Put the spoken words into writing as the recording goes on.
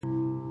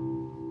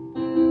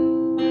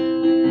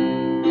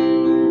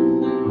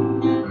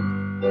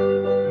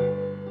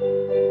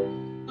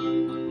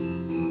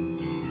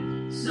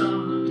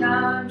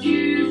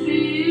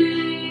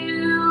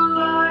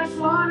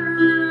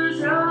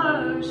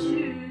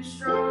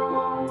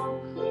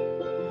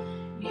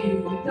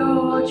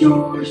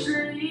your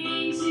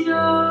strings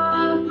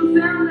enough, but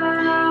found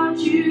out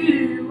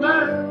you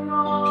were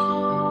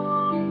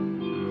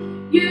wrong.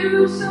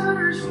 You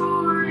searched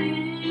for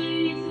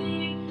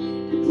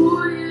anything to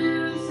pull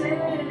you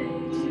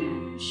safe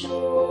to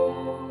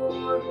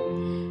shore,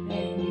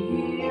 and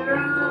you hear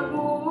a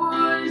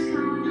voice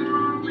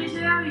calmly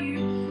tell you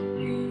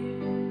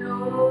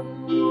no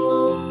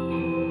more.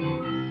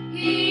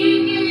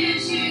 He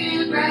gives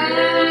you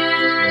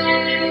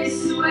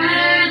grace to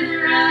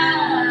weather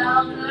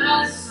out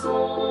the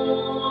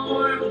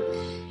storm.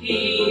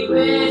 He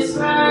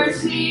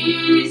whispers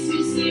peace,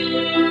 be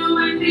still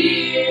when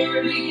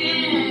fear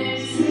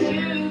begins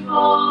to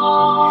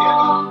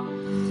fall.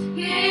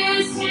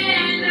 His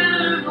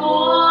tender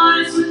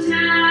voice will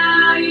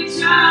tell you,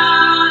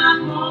 child,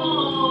 I'm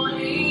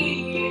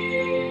holding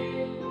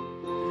you.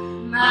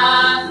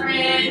 My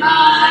friend,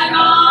 my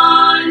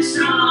God is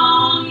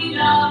strong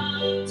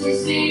enough to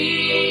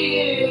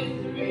see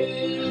you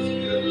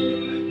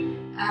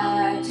through.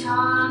 At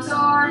times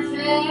our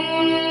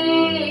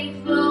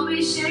faith will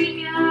be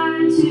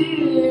shaken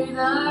to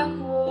the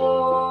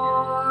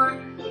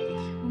core.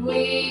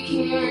 We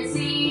can't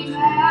see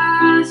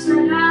past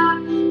for now,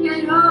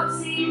 and hope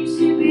seems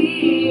to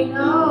be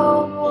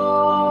no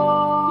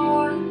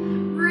more.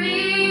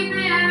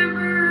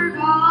 Remember,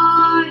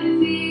 God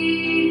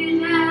defeated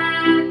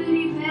death and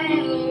He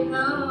paved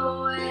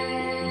the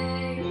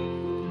way,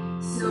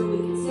 so we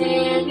can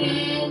stand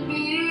in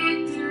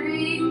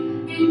victory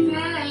and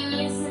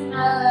face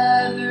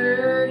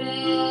another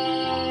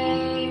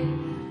day.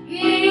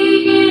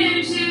 He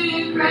gives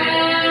you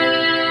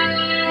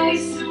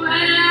grace to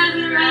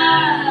weather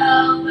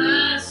out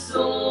the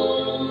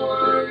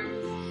storm.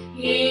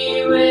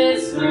 He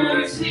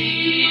whispers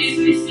peace,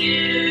 be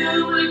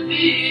still when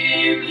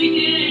fear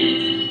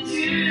begins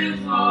to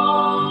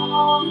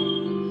fall.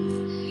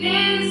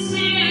 His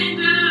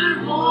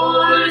tender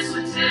voice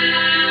will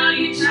tell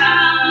you,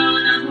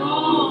 child, I'm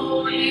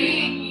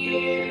holding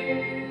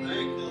you.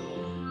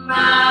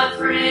 My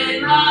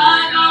friend,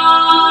 my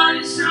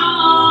God is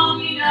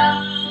strong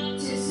enough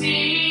to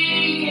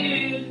see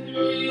you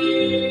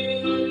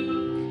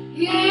through.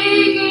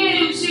 He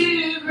gives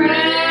you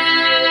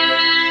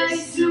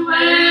grace to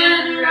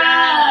weather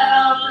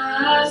out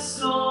the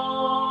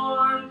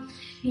storm.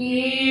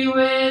 He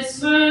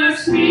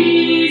whispers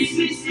peace,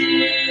 be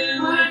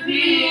still when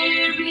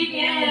fear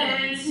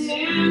begins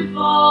to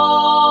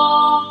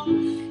fall.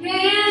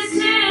 His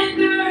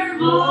tender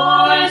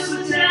voice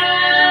will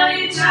tell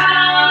you,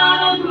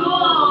 child, I'm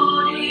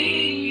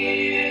holding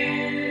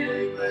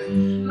you.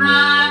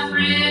 My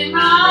friend,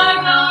 my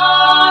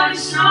God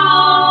is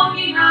strong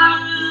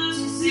enough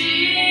to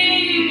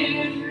see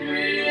you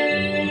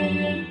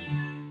through.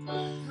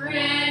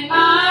 Friend,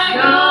 my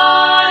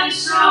God is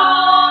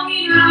strong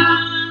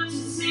enough to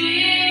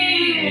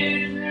see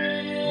you through.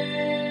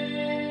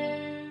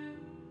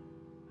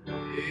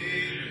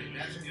 Amen.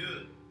 That's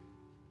good.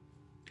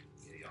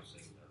 Yeah, y'all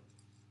sing that.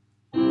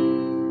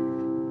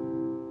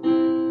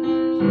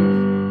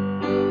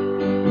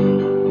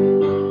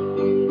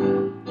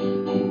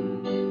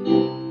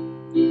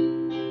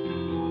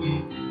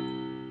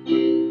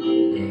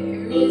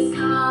 There is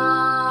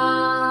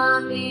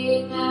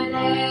coming a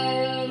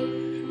day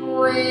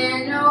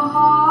when no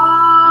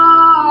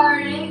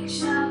heartache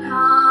shall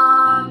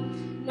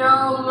come,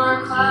 no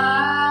more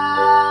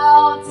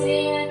clouds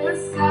in the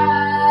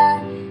sky,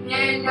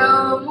 and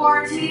no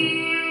more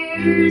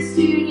tears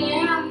to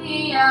dim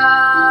the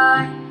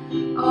eye.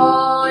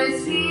 All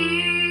is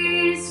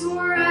peace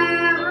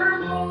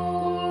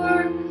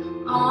forevermore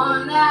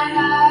on that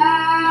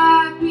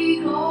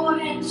happy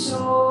golden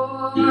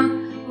shore.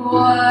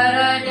 What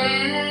a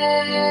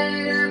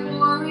day, a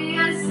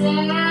glorious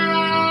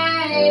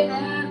day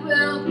that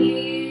will be.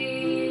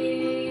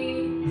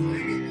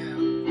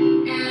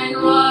 And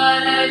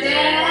what a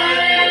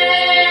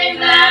day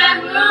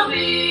that will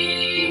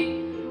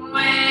be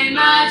when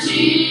my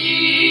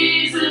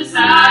Jesus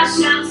I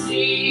shall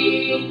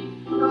see.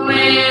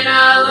 When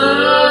I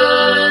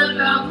look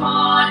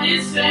upon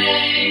His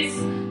face,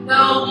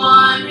 the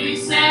one who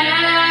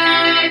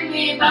saved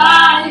me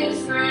by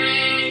His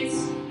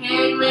grace,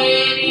 and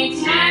when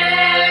He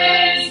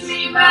takes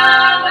me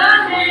by the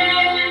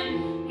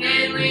hand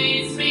and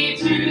leads me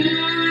through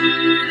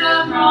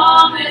the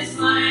promised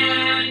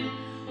land,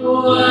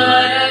 what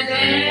a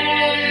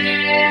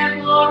day, a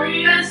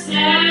glorious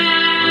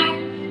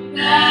day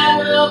that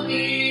will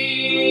be.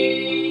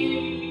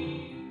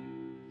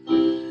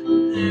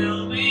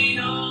 There'll be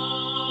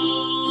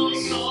no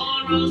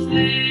sorrows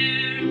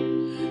there,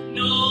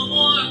 no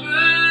more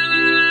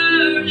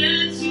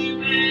burdens to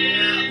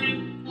bear,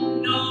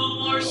 no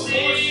more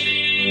sickness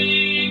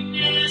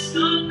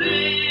or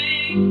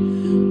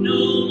pain, no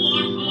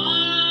more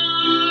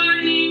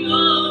parting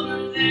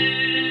over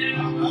there,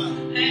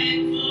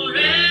 and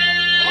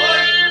forever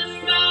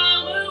I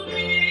will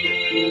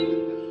be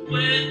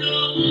with the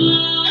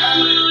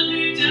one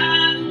who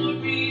died for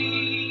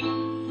me.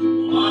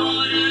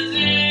 What a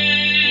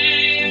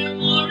day, a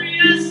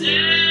glorious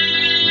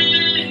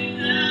day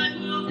that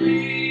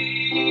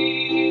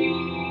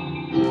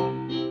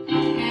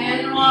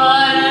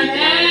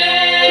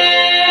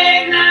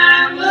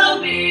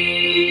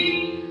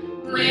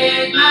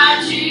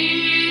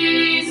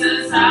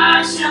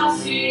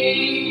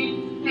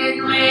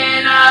And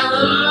when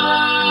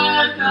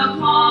I look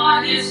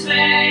upon His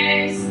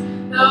face,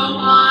 the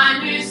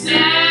one who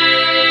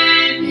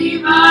set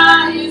me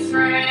by His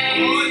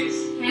grace,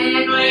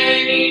 and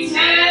when He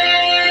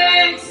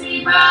takes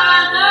me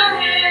by the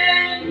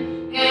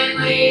hand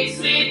and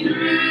leads me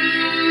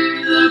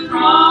through the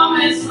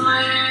promised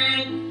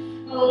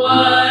land,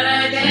 what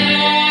a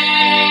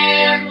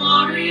day, a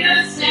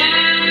glorious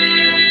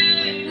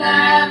day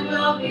that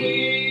will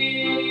be.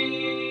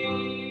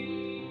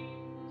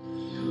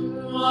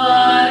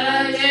 What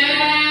a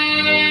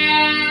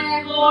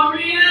day,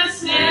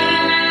 glorious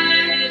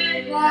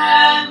day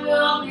that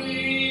will be.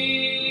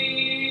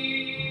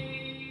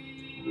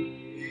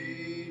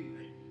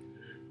 Amen.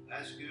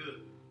 That's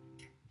good.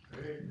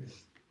 Amen.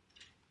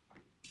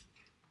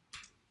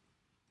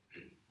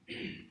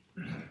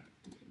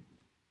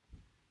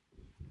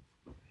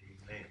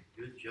 Amen.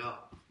 Good job.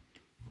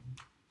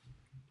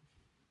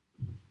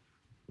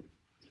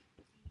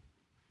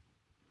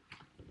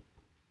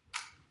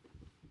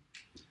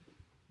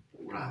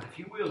 All right, if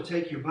you will,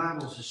 take your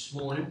Bibles this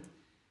morning,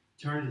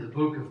 turn to the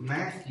book of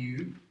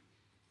Matthew,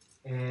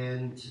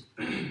 and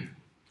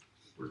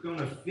we're going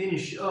to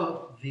finish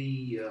up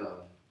the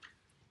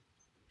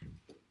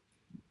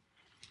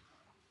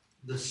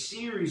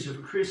series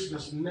of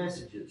Christmas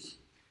messages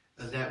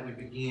that we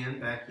began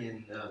back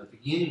in the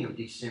beginning of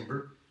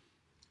December.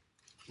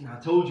 And I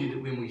told you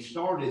that when we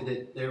started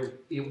that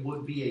it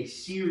would be a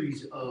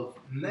series of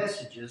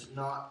messages,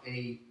 not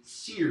a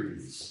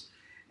series.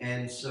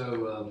 And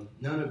so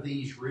none of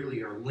these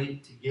really are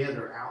linked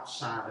together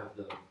outside of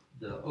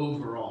the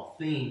overall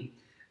theme.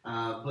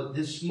 But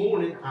this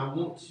morning I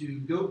want to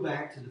go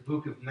back to the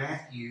book of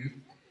Matthew,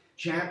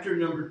 chapter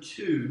number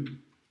 2.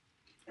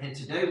 And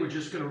today we're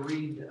just going to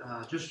read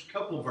just a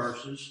couple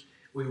verses.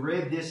 We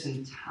read this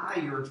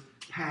entire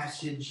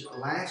passage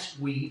last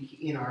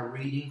week in our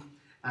reading.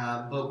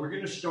 But we're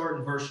going to start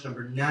in verse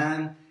number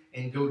 9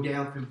 and go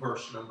down through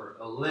verse number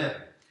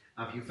 11.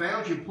 If you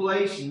found your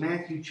place in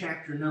Matthew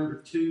chapter number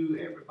 2,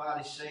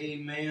 everybody say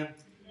amen.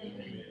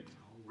 Amen.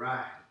 All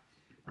right.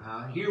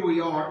 Here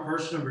we are,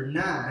 verse number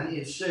 9.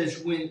 It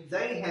says, when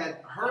they had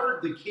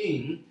heard the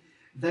king,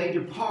 they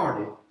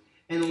departed.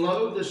 And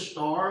lo, the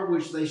star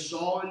which they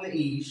saw in the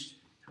east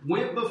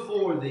went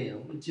before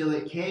them until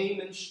it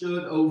came and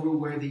stood over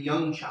where the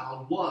young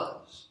child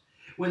was.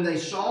 When they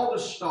saw the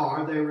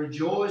star, they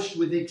rejoiced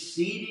with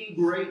exceeding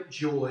great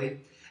joy.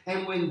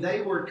 And when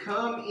they were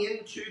come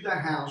into the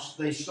house,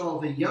 they saw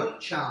the young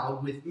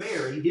child with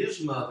Mary,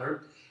 his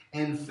mother,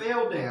 and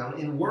fell down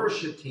and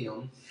worshipped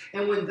him.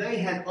 And when they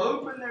had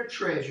opened their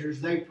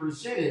treasures, they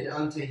presented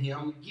unto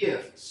him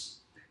gifts,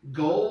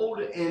 gold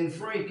and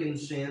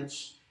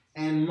frankincense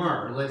and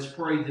myrrh. Let's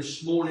pray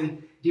this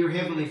morning. Dear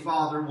Heavenly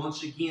Father,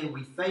 once again,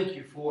 we thank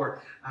you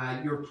for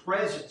your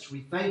presence.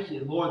 We thank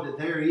you, Lord, that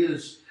there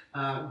is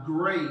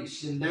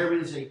grace and there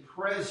is a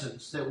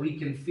presence that we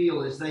can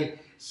feel as they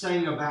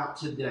sang about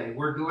today.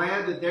 We're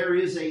glad that there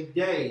is a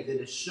day that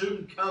is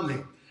soon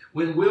coming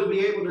when we'll be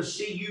able to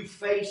see you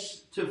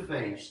face to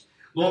face.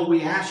 Lord,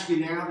 we ask you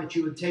now that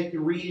you would take the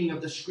reading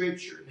of the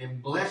Scripture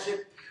and bless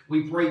it.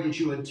 We pray that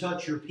you would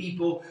touch your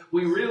people.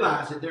 We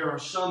realize that there are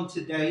some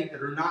today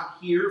that are not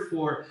here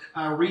for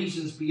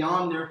reasons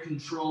beyond their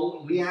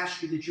control. And we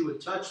ask you that you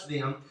would touch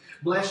them.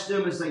 Bless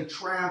them as they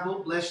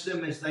travel. Bless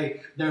them as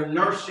they're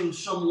nursing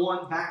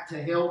someone back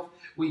to health.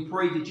 We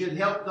pray that you'd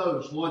help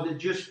those, Lord, that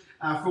just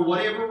for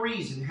whatever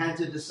reason had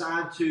to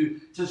decide to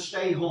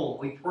stay home.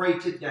 We pray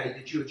today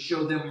that you would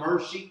show them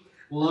mercy,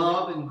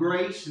 love, and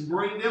grace and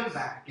bring them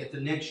back at the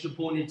next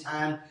appointed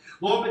time.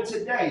 Lord, but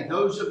today,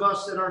 those of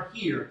us that are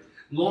here,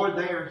 Lord,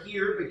 they are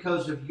here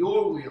because of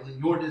your will and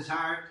your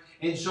desire.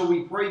 And so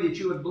we pray that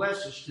you would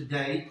bless us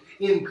today,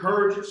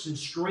 encourage us and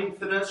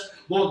strengthen us.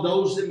 Lord,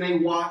 those that may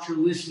watch or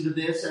listen to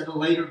this at a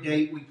later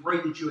date, we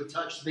pray that you would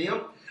touch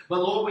them. But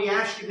Lord, we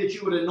ask you that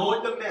you would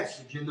anoint the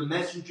message and the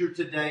messenger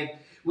today.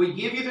 We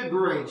give you the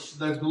grace,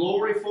 the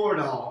glory for it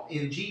all.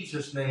 In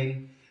Jesus'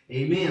 name,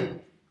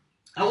 amen.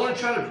 I want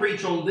to try to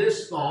preach on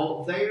this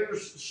thought.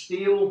 There's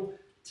still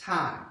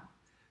time.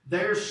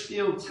 There's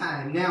still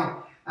time.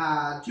 Now,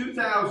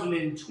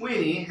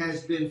 2020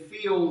 has been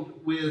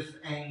filled with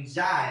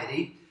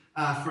anxiety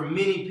for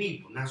many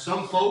people. Now,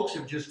 some folks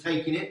have just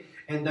taken it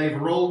and they've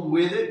rolled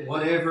with it.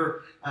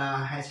 Whatever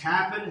has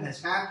happened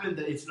has happened.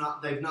 They've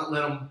not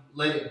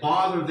let it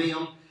bother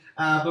them.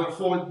 But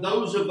for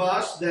those of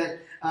us that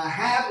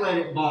have let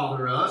it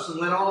bother us and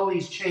let all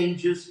these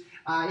changes,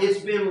 it's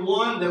been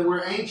one that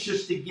we're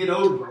anxious to get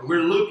over.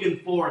 We're looking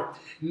for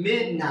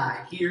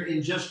midnight here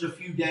in just a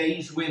few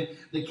days when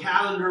the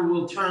calendar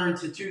will turn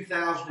to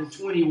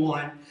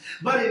 2021.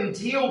 But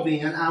until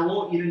then, I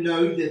want you to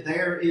know that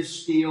there is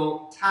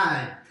still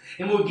time.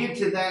 And we'll get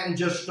to that in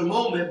just a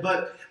moment.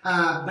 But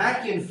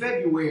back in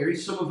February,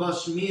 some of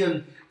us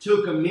men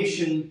took a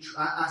mission,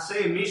 I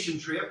say a mission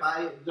trip.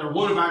 They're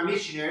one of our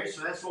missionaries,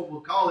 so that's what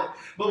we'll call it.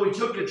 But we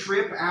took a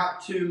trip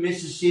out to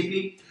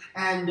Mississippi.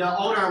 And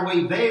on our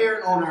way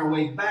there, on our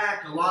way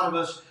back, a lot of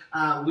us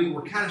we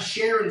were kind of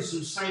sharing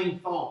some same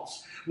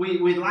thoughts.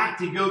 We'd like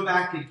to go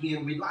back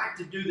again. We'd like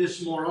to do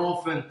this more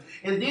often.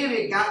 And then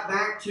it got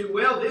back to,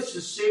 well, this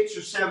is 6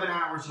 or 7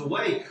 hours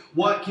away.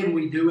 What can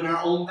we do in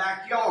our own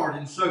backyard?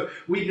 And so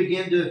we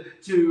began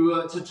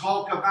to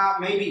talk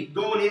about maybe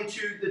going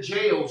into the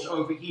jails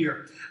over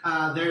here.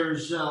 There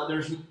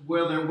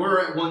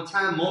were at one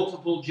time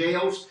multiple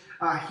jails.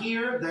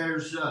 Here,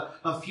 there's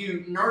a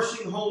few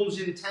nursing homes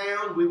in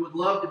town. We would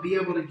love to be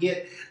able to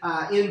get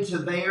into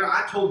there.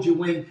 I told you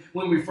when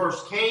we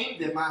first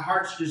came that my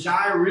heart's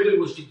desire really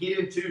was to get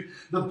into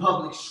the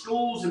public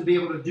schools and be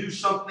able to do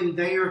something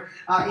there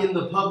in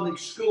the public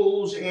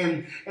schools.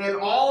 And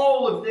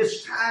all of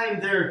this time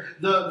there,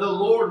 the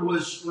Lord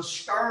was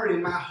stirring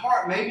in my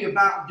heart maybe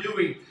about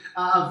doing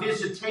a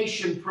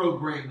visitation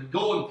program and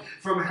going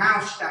from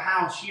house to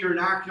house here in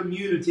our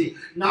community,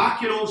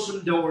 knocking on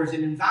some doors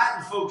and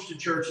inviting folks to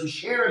church and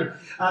sharing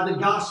the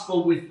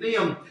gospel with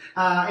them.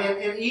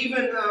 And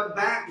even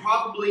back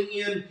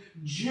probably in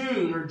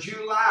June or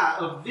July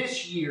of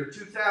this year,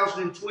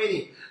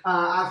 2020,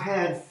 I've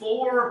had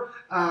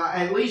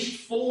at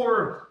least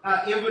four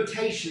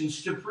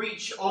invitations to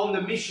preach on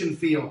the mission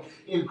field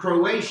in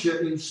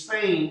Croatia, in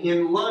Spain,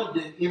 in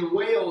London, in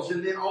Wales,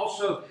 and then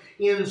also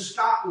in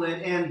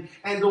Scotland.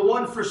 And the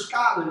one for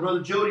Scotland,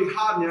 Brother Jody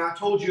Hodden, I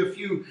told you a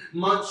few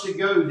months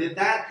ago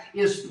that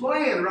is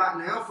planned right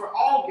now for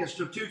August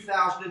of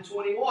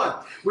 2021.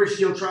 We're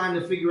still trying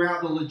to figure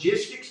out the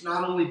logistics,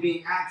 not only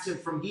being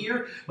absent from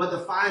here, but the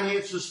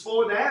finances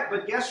for that.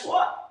 But guess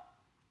what?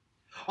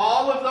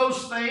 All of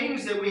those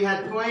things that we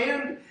had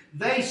planned,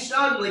 they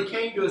suddenly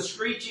came to a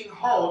screeching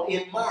halt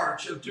in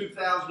March of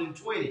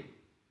 2020.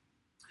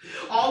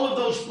 All of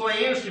those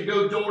plans to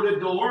go door to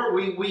door,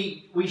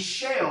 we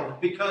shelved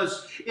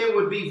because it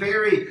would be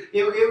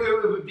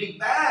it would be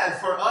bad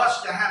for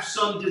us to have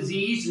some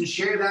disease and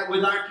share that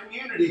with our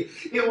community.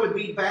 It would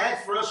be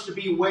bad for us to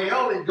be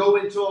well and go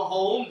into a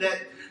home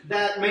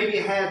that maybe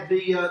had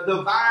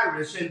the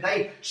virus, and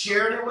they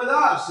shared it with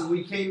us, and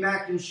we came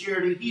back and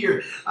shared it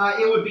here.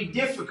 It would be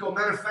difficult.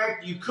 Matter of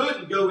fact, you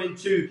couldn't go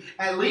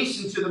at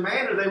least into the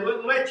manor. They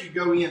wouldn't let you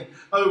go in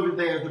over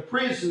there. The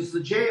prisons, the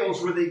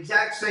jails were the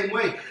exact same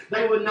way.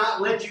 They would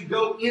not let you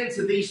go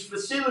into these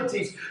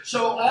facilities.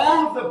 So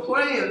all of the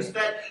plans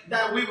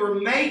that we were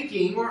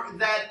making, or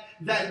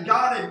that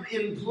God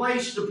had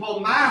placed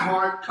upon my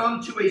heart,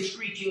 come to a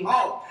screeching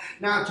halt.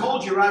 Now, I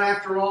told you right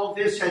after all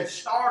this had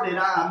started,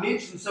 I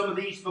mentioned some of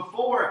these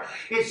before,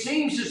 it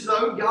seems as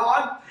though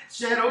God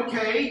said,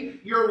 okay,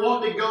 you're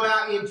wanting to go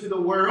out into the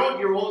world,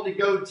 you're wanting to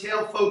go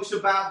tell folks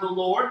about the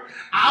Lord,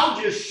 I'll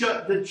just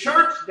shut the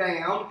church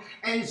down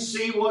and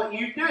see what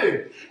you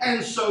do.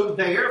 And so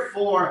there,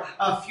 for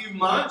a few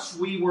months,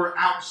 we were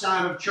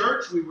outside of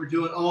church, we were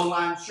doing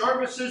online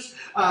services.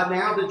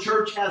 Now the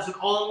church has an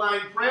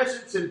online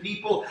presence, and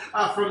people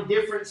from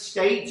different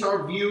states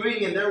are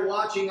viewing, and they're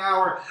watching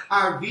our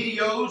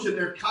videos, and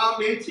they're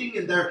commenting,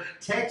 and they're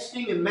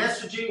texting and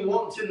messaging,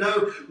 wanting to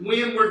know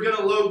when we're going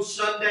to load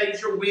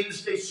Sundays or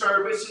Wednesday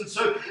service. And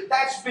so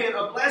that's been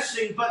a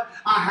blessing. But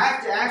I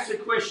have to ask a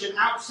question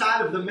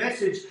outside of the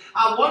message.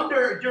 I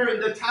wonder, during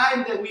the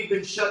time that we've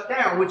been shut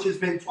down, which has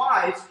been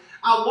twice,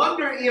 I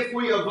wonder if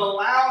we have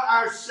allowed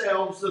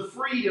ourselves the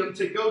freedom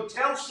to go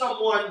tell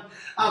someone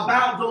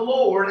about the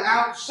Lord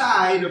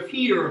outside of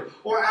here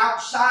or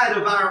outside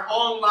of our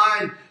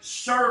online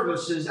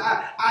services.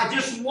 I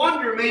just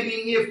wonder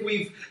maybe if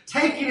we've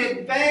taken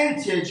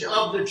advantage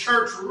of the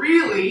church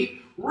really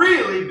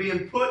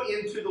being put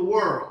into the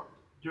world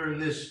during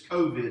this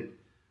COVID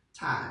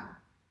time.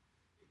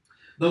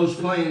 Those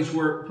plans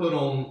were put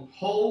on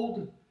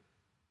hold.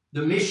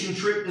 The mission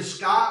trip to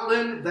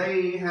Scotland,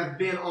 they have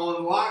been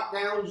on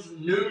lockdowns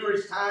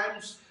numerous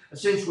times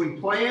since we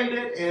planned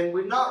it, and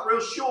we're not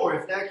real sure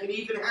if that can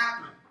even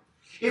happen.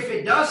 If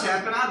it does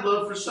happen, I'd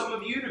love for some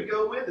of you to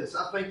go with us.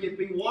 I think it'd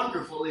be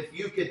wonderful if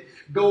you could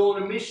go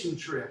on a mission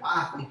trip.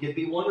 I think it'd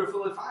be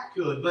wonderful if I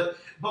could, but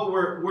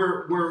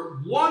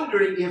we're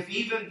wondering if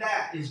even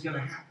that is going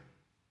to happen.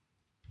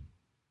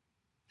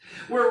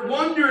 We're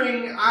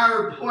wondering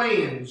our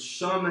plans.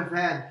 Some have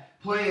had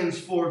plans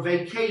for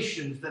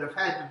vacations that have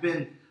had to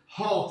been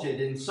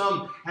halted, and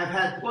some have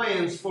had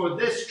plans for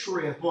this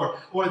trip or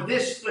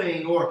this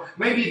thing or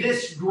maybe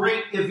this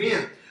great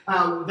event.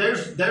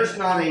 There's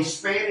not a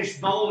Spanish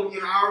bone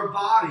in our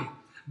body,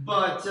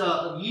 but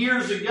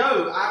years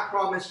ago I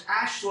promised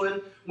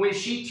Ashlyn when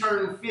she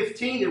turned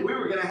 15 that we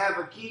were going to have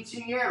a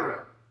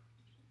quinceañera.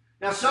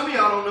 Now some of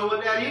y'all don't know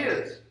what that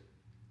is.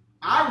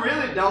 I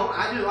really don't.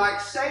 I just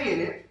like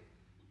saying it.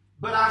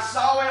 But I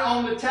saw it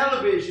on the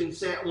television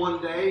set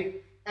one day,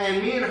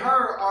 and me and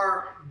her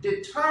are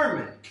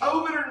determined,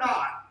 COVID or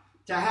not,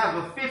 to have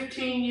a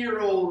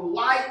 15-year-old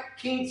white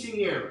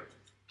quinceañera.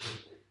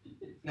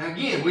 Now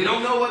again, we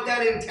don't know what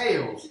that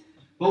entails,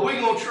 but we're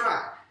going to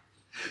try.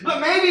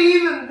 But maybe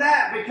even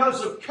that,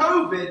 because of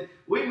COVID,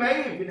 we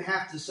may even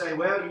have to say,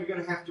 well, you're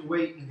going to have to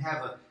wait and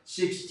have a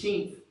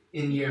 16th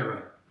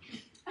quinceañera.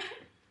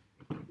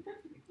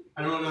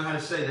 I don't know how to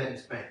say that in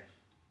Spanish.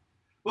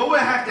 But we'll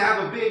have to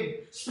have a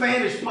big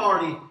Spanish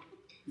party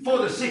for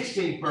the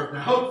 16th birthday.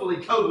 Hopefully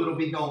COVID will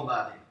be gone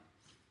by then.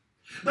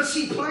 But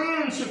see,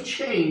 plans have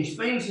changed.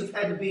 Things have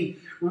had to be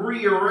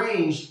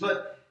rearranged,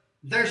 but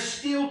there's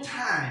still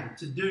time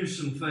to do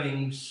some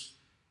things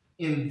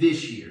in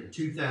this year,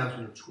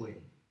 2020.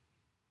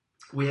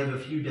 We have a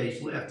few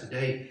days left.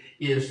 Today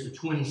is the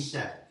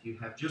 27th. You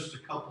have just a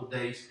couple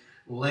days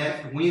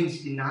left.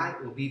 Wednesday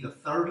night will be the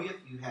 30th.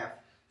 You have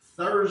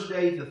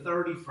Thursday the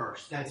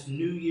 31st. That's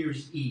New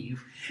Year's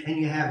Eve. And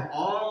you have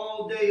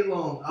all day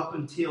long up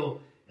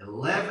until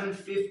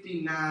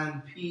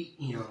 11:59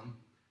 p.m.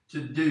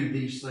 to do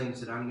these things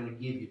that I'm going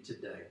to give you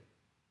today.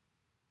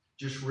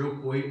 Just real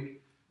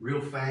quick,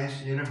 real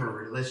fast, and in a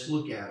hurry. Let's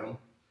look at them.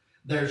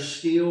 There's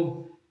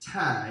still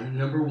time,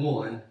 number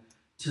one,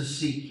 to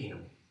seek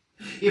Him.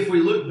 If we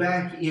look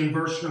back in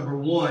verse number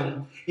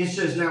 1, it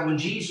says, "Now when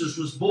Jesus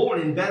was born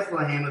in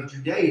Bethlehem of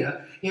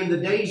Judea, in the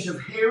days of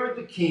Herod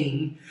the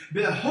king,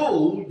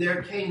 behold,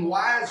 there came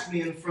wise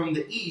men from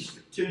the east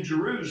to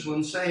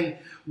Jerusalem, saying,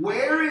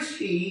 Where is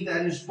he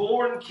that is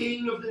born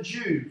King of the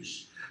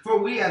Jews? For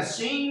we have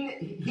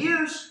seen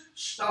his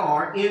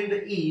star in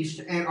the east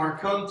and are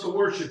come to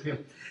worship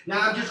him." Now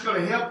I'm just going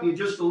to help you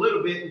just a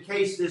little bit in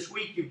case this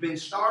week you've been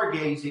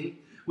stargazing.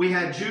 We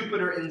had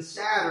Jupiter and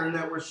Saturn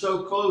that were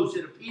so close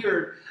it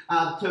appeared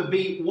to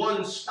be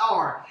one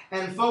star.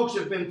 And folks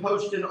have been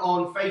posting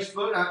on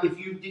Facebook.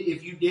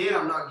 If you did,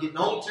 I'm not getting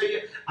on to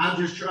you. I'm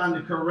just trying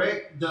to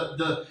correct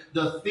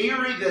the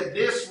theory that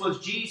this was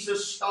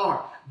Jesus'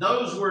 star.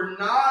 Those were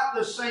not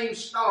the same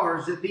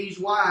stars that these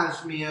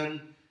wise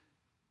men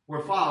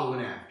were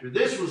following after.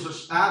 This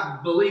was, I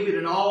believe it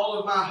in all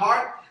of my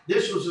heart,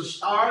 this was a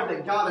star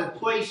that God had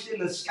placed in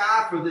the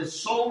sky for this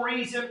sole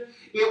reason.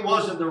 It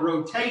wasn't the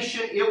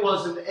rotation. It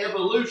wasn't the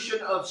evolution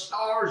of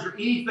stars or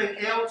anything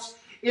else.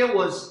 It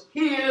was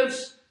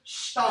His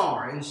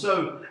star. And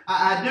so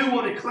I do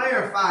want to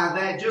clarify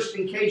that just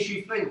in case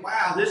you think,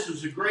 wow, this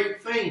is a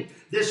great thing.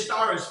 This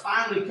star has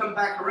finally come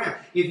back around.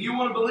 If you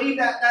want to believe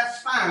that,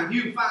 that's fine. If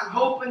you can find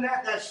hope in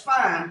that, that's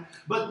fine.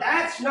 But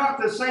that's not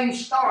the same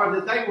star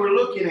that they were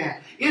looking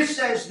at. It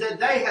says that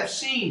they have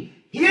seen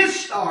His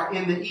star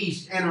in the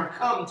east and are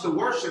come to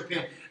worship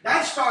Him.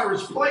 That star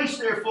was placed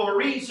there for a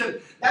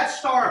reason. That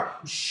star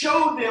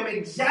showed them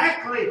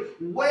exactly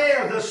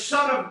where the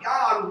Son of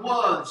God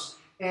was.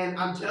 And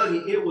I'm telling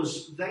you, it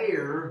was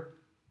there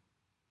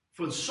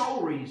for the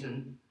sole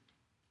reason,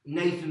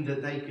 Nathan,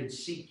 that they could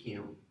seek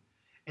Him.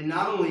 And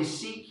not only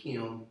seek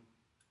Him,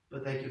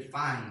 but they could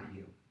find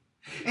Him.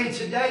 And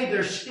today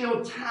there's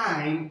still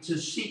time to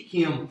seek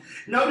Him.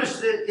 Notice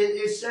that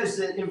it says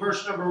that in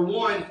verse number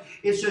 1,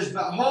 it says,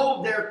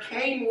 "Behold, there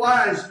came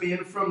wise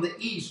men from the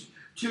east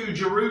to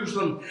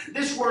Jerusalem."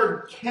 This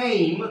word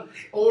came,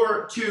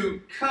 or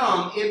to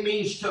come, it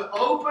means to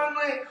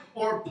openly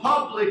or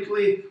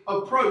publicly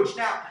approach.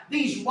 Now,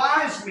 these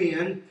wise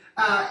men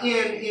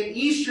in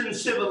Eastern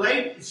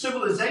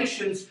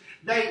civilizations,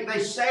 they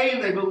say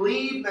and they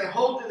believe, they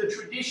hold to the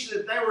tradition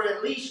that there were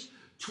at least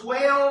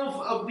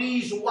 12 of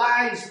these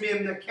wise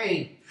men that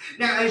came.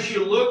 Now, as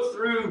you look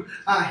through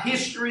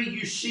history,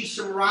 you see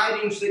some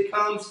writings that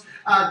comes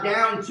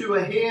down to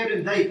a head,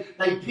 and they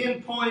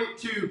pinpoint it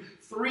to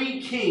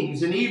 3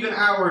 kings. And even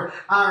our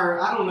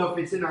I don't know if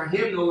it's in our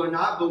hymnal or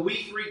not, but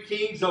 "We 3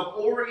 kings of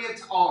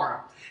Orient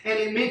are." And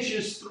it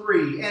mentions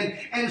 3.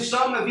 And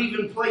some have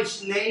even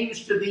placed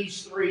names to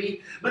these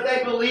 3. But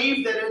they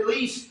believe that at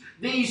least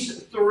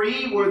these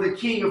 3 were the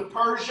king of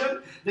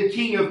Persia, the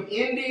king of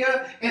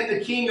India, and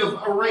the king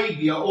of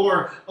Arabia,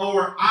 or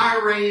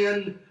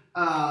Iran,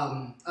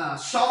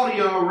 Saudi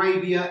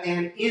Arabia,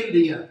 and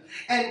India.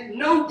 And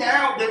no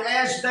doubt that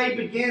as they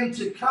began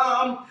to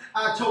come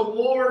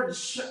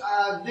towards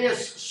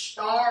this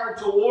star,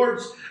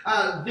 towards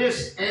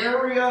this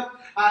area,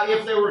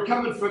 if they were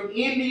coming from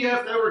India,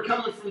 if they were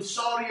coming from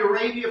Saudi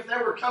Arabia, if they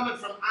were coming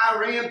from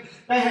Iran,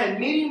 they had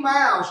many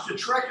miles to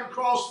trek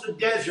across the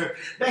desert.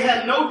 They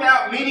had no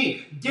doubt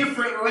many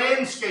different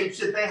landscapes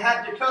that they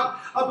had to come.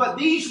 But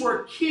these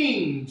were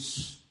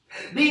kings.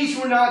 These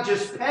were not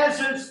just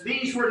peasants.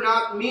 These were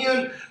not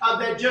men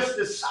that just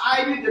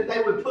decided that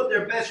they would put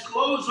their best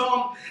clothes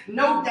on.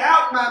 No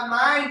doubt in my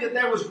mind that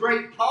there was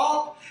great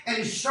pomp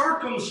and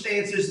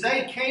circumstances.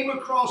 They came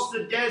across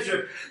the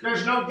desert.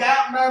 There's no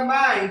doubt in my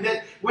mind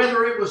that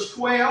whether it was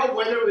 12,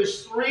 whether it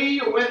was 3,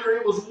 or whether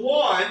it was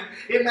 1,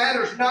 it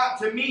matters not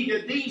to me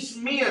that these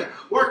men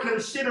were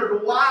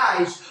considered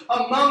wise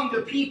among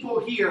the people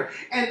here.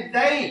 And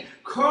they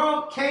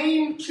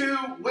came to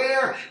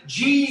where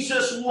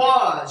Jesus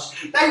was.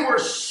 They were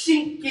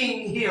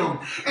seeking Him.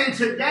 And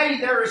today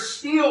there is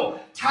still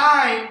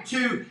time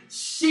to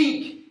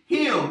seek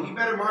Him. You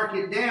better mark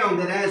it down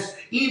that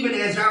even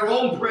as our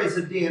own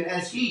president,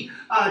 as he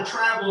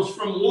travels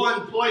from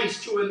one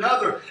place to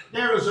another,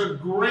 there is a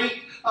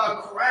great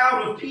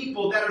crowd of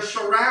people that are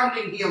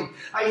surrounding him.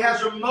 He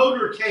has a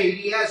motorcade.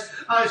 He has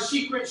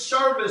secret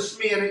service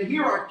men. And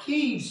here are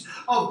kings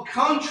of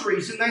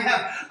countries. And they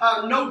have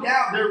no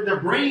doubt they're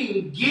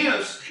bringing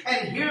gifts.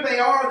 And here they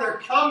are, they're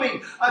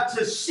coming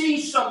to see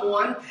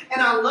someone.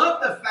 And I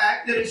love the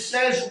fact that it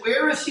says,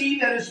 where is he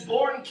that is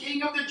born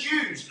King of the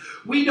Jews?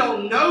 We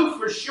don't know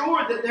for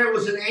sure that there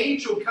was an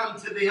angel come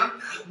to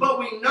them, but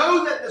we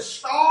know that the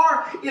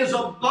star is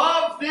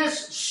above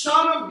this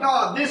Son of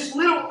God, this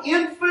little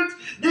infant,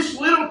 this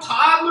little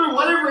toddler,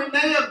 whatever it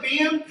may have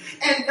been,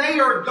 and they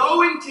are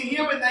going to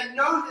him, and they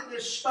know that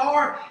this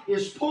star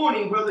is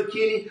pointing, Brother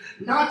Kenny,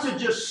 not to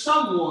just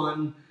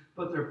someone,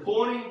 but they're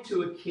pointing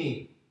to a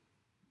king.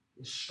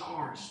 The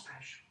star is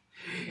special.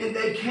 And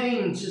they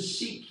came to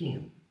seek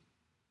him.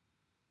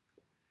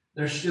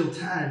 There's still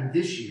time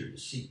this year to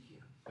seek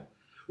him.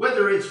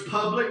 Whether it's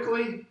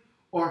publicly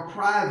or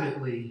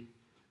privately,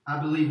 I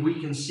believe we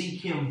can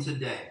seek him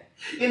today.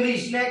 In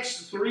these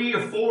next 3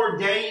 or 4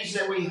 days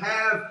that we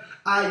have,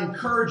 I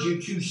encourage you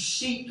to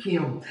seek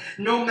him.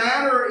 No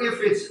matter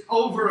if it's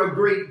over a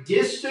great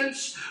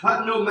distance,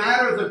 no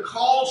matter the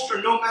cost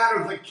or no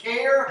matter the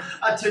care,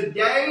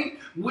 today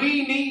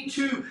we need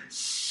to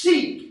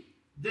seek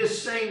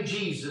this same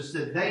Jesus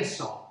that they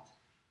sought.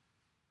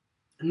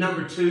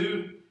 Number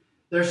 2,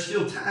 there's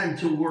still time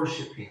to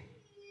worship him.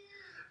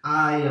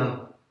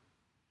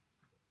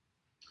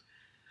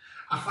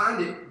 I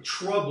find it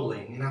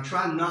troubling, and I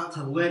try not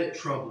to let it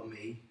trouble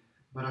me,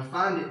 but I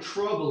find it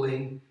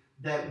troubling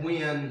that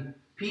when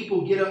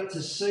people get up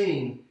to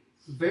sing,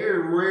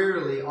 very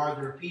rarely are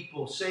there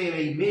people saying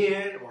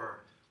amen or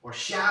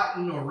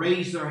shouting or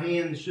raise their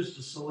hands, just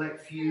a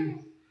select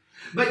few.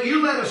 But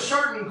you let a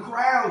certain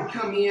crowd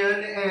come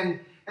in and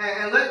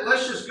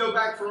let's just go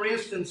back, for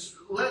instance,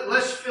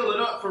 let's fill it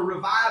up for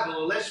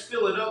revival, or let's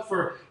fill it up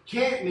for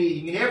camp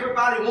meeting, and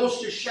everybody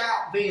wants to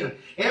shout then.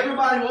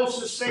 Everybody wants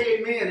to say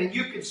amen, and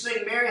you could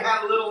sing Mary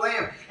Had a Little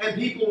Lamb, and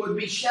people would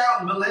be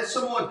shouting, but let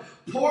someone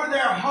pour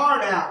their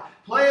heart out,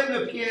 playing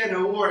the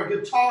piano or a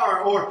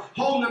guitar or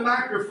holding the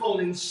microphone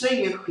and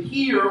singing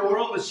here or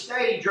on the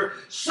stage or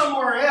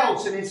somewhere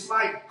else, and it's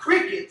like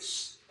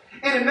crickets.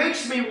 And it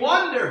makes me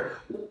wonder,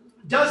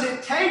 does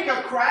it take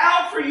a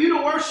crowd for you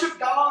to worship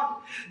God?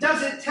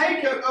 Does it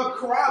take a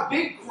crowd,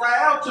 big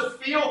crowd to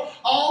fill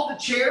all the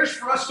chairs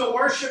for us to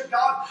worship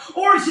God?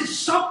 Or is it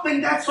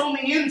something that's on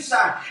the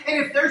inside?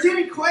 And if there's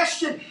any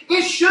question,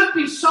 it should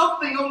be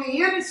something on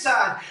the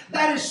inside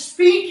that is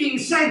speaking,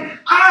 saying,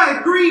 I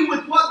agree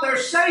with what they're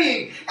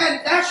saying.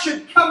 And that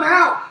should come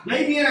out,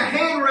 maybe in a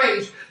hand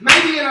raise,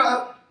 maybe in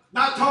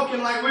not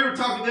talking like we were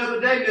talking the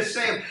other day, Miss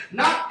Sam.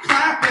 Not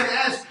clapping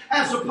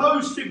as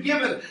opposed to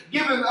giving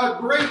a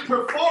great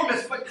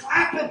performance, but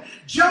clapping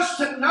just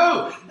to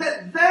know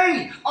that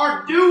they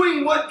are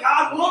doing what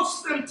God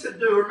wants them to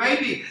do. Or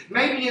maybe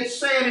it's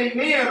saying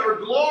amen or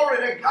glory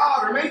to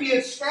God, or maybe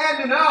it's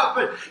standing up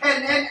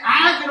and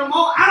agging them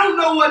on. I don't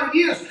know what it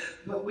is.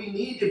 But we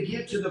need to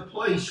get to the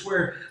place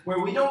where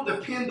we don't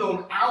depend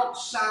on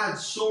outside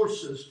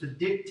sources to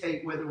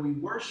dictate whether we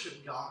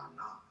worship God or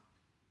not.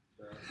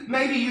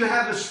 Maybe you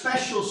have a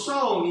special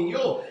song and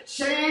you'll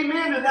say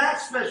amen to that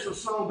special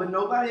song, but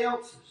nobody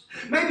else's.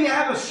 Maybe you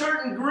have a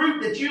certain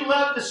group that you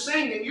love to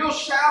sing and you'll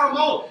shout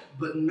them on,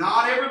 but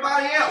not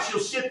everybody else.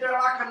 You'll sit there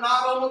like a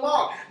knot on the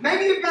log.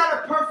 Maybe you've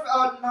got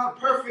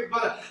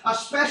a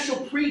special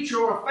preacher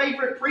or a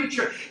favorite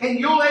preacher, and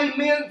you'll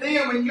amen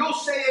them and you'll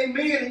say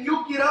amen and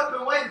you'll get up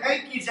and wave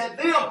hankies at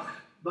them,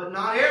 but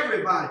not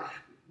everybody.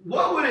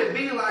 What would it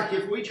be like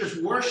if we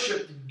just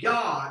worshiped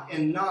God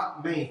and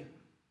not man?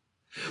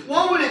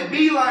 What would it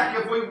be like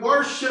if we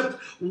worshiped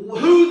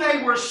who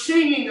they were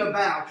singing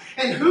about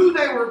and who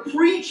they were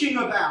preaching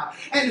about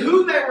and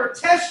who they were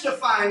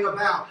testifying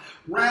about,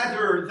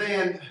 rather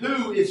than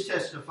who is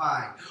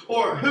testifying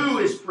or who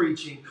is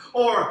preaching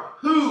or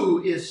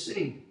who is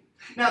singing?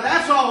 Now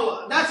that's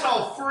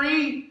all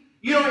free.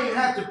 You don't even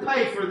have to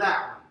pay for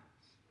that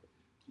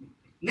one.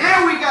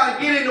 Now we got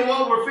to get into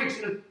what we're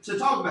fixing to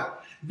talk about.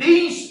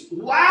 These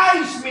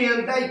wise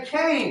men, they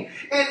came,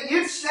 and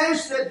it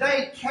says that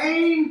they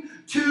came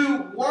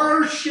to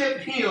worship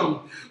him.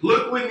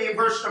 Look with me in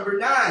verse number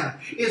 9.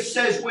 It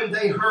says, when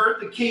they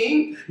heard the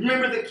king,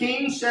 remember the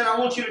king said, I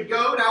want you to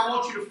go and I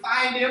want you to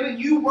find him and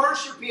you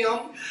worship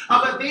him,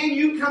 but then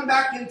you come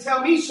back and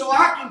tell me so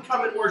I can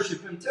come and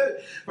worship him too.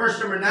 Verse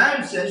number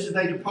 9 says that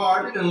they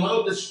departed, and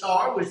lo, the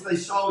star which they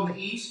saw in the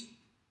east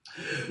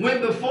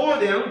went before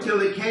them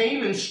till it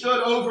came and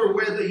stood over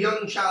where the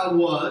young child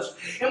was.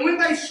 And when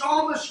they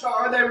saw the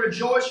star, they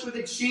rejoiced with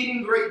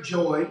exceeding great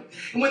joy.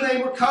 And when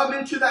they were come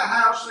into the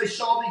house, they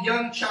saw the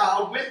young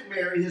child with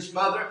Mary, his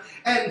mother,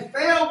 and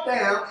fell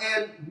down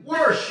and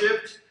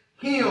worshipped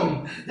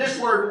him. This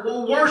word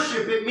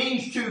worship, it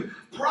means to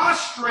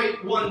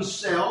prostrate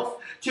oneself,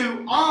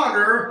 to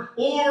honor,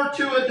 or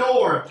to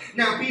adore.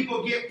 Now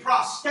people get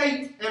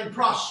prostate and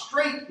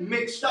prostrate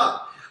mixed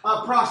up.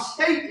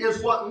 Prostate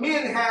is what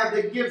men have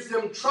that gives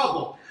them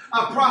trouble.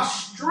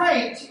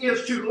 Prostrate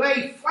is to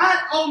lay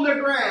flat on the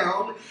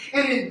ground,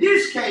 and in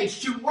this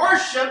case, to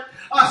worship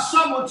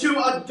someone,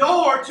 to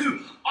adore, to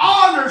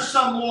honor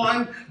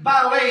someone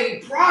by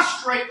laying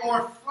prostrate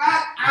or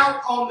flat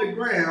out on the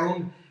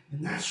ground.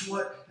 And that's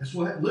what,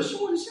 listen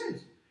what it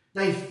says.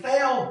 They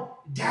fell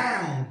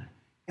down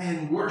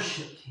and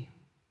worshiped him.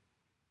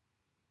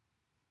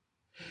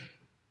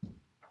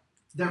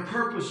 Their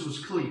purpose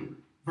was clear.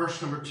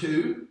 Verse number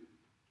 2,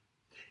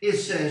 it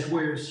says,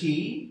 "Where is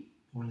he,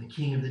 born the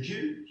King of the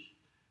Jews?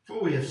 For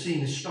we have seen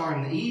his star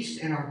in the east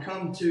and are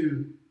come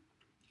to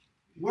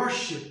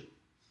worship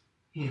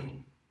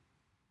him."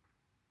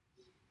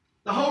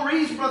 The whole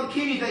reason, Brother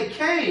Kenny, they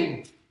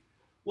came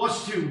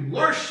was to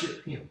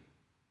worship him.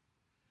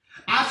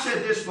 I've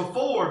said this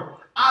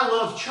before. I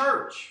love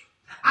church.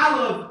 I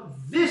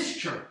love this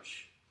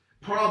church.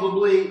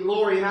 Probably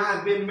Lori and I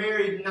have been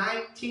married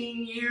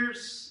 19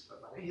 years.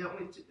 Somebody help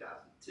me,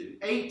 2002.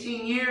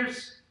 18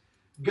 years.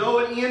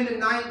 Going into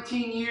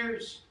 19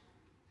 years.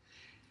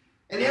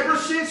 And ever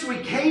since we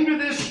came to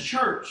this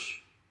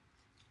church,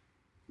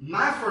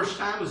 my first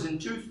time was in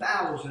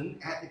 2000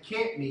 at the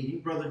camp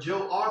meeting. Brother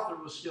Joe Arthur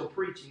was still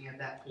preaching at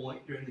that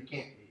point during the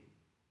camp meeting.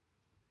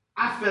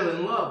 I fell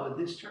in love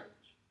with this church.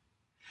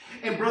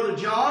 And Brother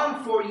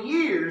John, for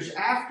years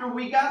after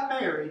we got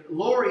married,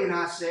 Lori and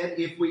I said,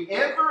 if we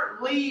ever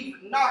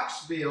leave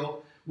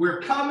Knoxville,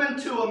 we're coming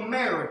to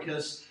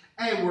Americus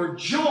and we're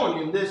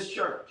joining this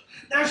church.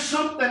 There's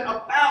something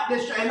about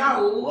this church, and I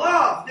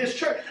love this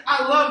church.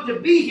 I love to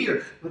be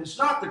here, but it's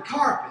not the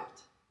carpet.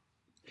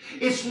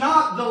 It's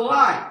not the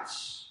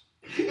lights.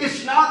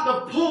 It's not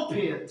the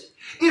pulpit.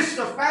 It's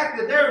the fact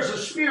that there is a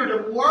spirit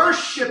of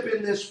worship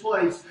in this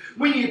place.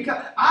 When you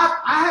come, I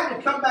had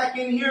to come back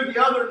in here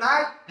the other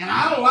night, and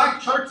I don't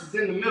like churches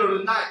in the middle of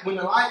the night when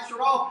the lights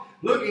are off.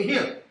 Look at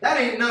him. That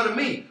ain't none of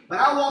me. But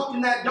I walked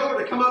in that door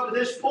to come up to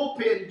this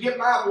pulpit and get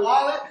my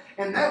wallet,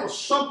 and there was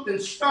something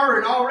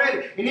stirring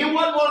already. And it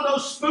wasn't one of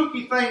those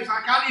spooky things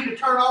like I need to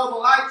turn all the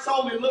lights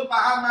on and look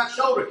behind my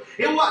shoulder.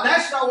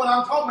 That's not what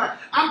I'm talking about.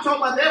 I'm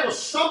talking about there was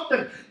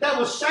something that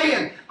was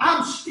saying,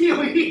 I'm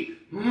still here.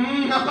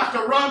 I'm about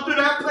to run through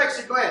that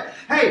plexiglass.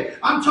 Hey,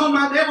 I'm talking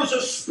about there was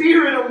a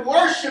spirit of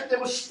worship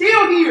that was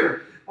still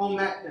here on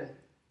that day.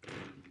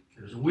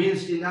 It was a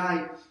Wednesday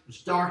night. It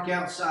was dark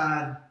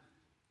outside.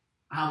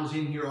 I was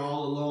in here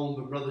all alone,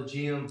 but Brother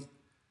Jim,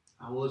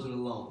 I wasn't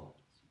alone.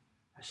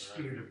 The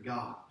Spirit of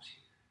God was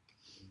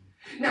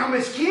here. Now,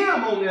 Miss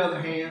Kim, on the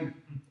other hand,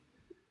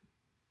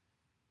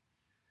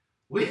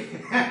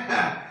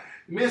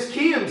 Miss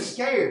Kim's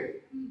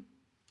scared.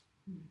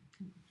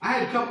 I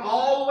had to come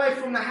all the way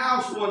from the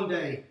house one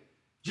day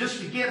just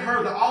to get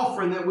her the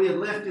offering that we had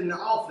left in the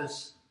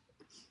office.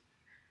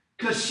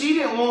 Because she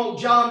didn't want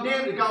John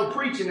Dent to go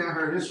preaching at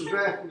her. This was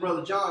right after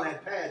Brother John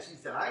had passed. He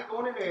said, I ain't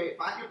going in there.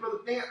 If I get Brother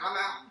Dent, I'm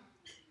out.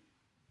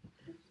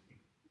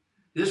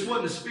 This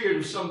wasn't the spirit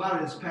of somebody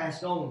that's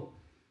passed on.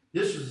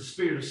 This was the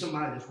spirit of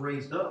somebody that's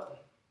raised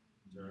up.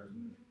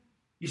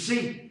 You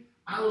see,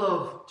 I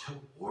love to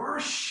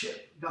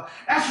worship God.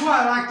 That's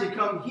why I like to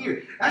come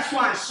here. That's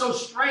why it's so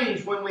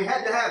strange when we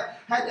had to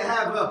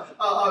have a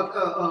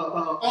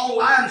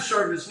online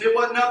service, and it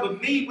wasn't up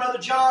with me, Brother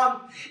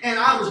John, and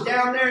I was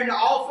down there in the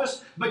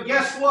office. But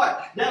guess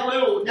what? That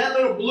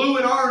little blue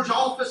and orange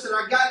office that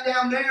I got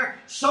down there,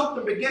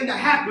 something began to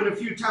happen a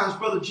few times,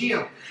 Brother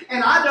Jim.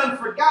 And I done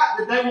forgot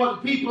that there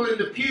wasn't people in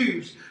the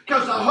pews,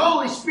 because the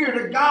Holy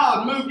Spirit of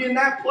God moved in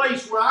that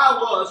place where I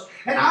was,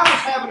 and I was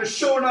having a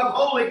showing up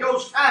Holy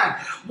Ghost time.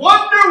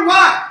 Wonder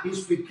why?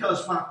 It's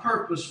because my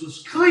purpose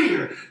was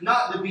clear,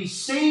 not to be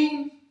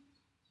seen,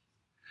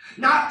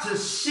 not to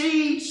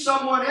see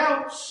someone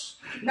else,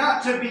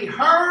 not to be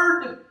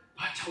heard,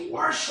 but to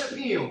worship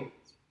Him.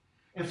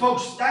 And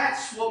folks,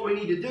 that's what we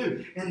need to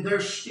do. And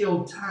there's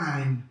still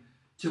time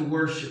to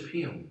worship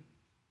Him.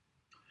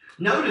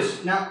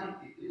 Notice, now,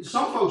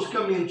 some folks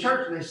come in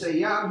church and they say,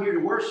 yeah, I'm here to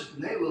worship.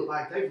 And they look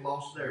like they've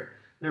lost their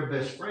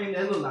best friend.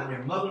 They look like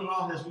their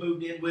mother-in-law has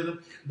moved in with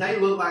them. They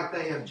look like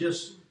they have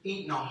just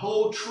eaten a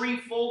whole tree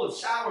full of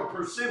sour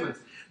persimmons.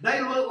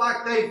 They look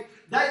like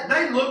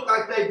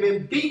they've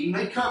been beaten.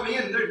 They come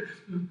in and they're...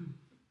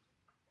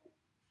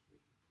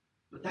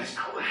 But that's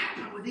not what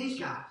happened with these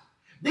guys.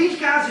 These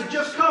guys had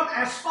just come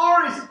as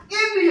far as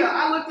India.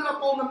 I looked it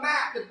up on the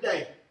map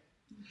today.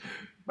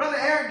 Brother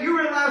Eric, do you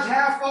realize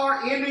how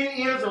far India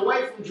is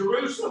away from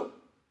Jerusalem?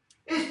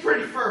 It's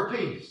pretty far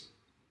piece.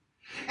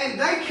 And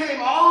they came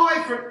all the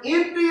way from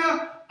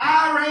India,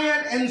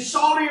 Iran, and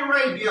Saudi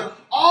Arabia,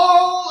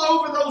 all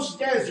over those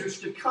deserts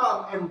to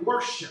come and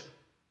worship.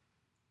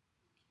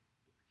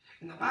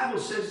 And the Bible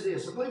says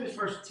this, I believe it's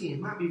verse 10, it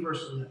might be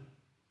verse 11.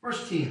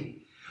 Verse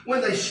 10, when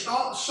they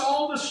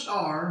saw the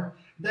star,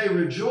 they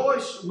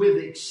rejoiced with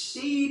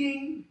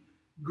exceeding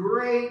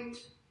great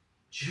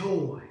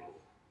joy.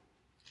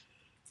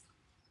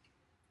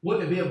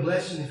 Wouldn't it be a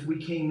blessing if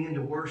we came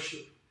into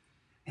worship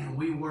and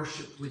we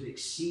worshiped with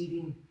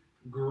exceeding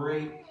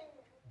great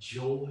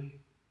joy?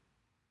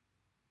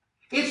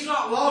 It's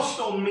not lost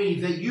on me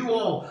that you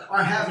all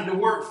are having to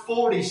work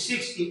 40,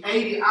 60,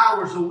 80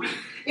 hours a week.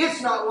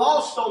 It's not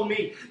lost on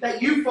me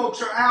that you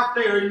folks are out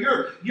there and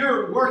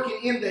you're working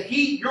in the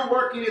heat, you're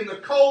working in the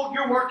cold,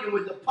 you're working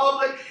with the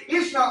public.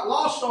 It's not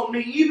lost on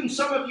me, even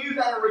some of you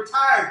that are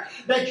retired,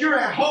 that you're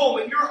at home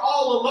and you're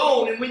all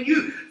alone. And when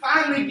you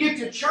finally get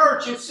to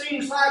church, it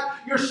seems like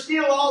you're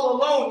still all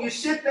alone. You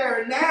sit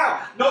there and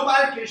now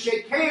nobody can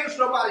shake hands,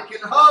 nobody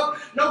can hug,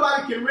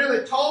 nobody can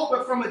really talk,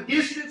 but from a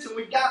distance, and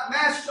we've got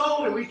masks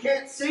on and we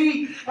can't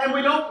see, and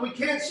we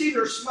can't see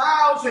their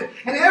smiles, and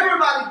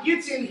everybody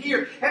gets in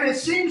here and it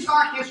seems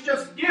like it's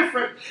just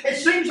different. It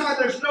seems like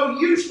there's no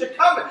use to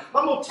coming.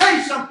 I'm going to tell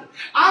you something.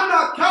 I'm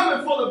not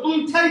coming for the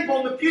blue tape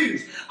on the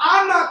pews.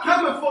 I'm not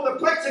coming for the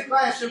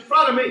plexiglass in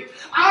front of me.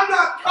 I'm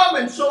not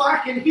coming so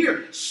I can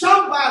hear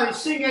somebody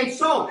sing a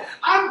song.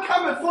 I'm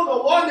coming for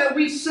the one that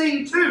we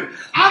sing to.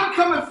 I'm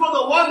coming for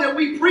the one that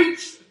we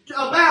preach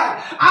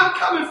about. I'm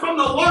coming from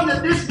the one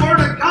that this Word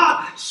of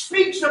God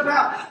speaks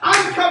about.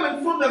 I'm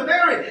coming from the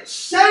very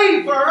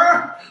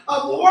savor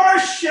of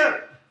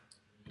worship.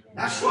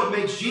 That's what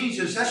makes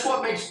Jesus, that's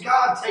what makes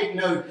God take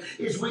note,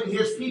 is when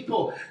His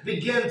people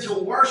begin to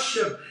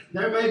worship.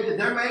 There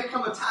may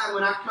come a time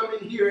when I come in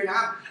here and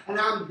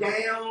I'm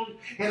down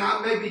and I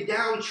may be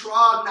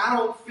downtrodden. I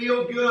don't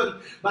feel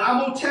good, but I'm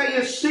gonna tell you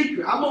a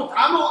secret. I'm gonna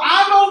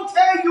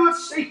tell you a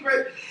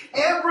secret.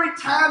 Every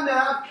time that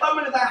I've come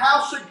into the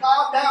house of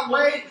God that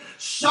way,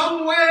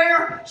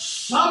 somewhere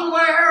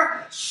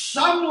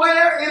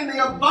in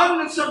the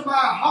abundance of my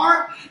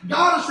heart,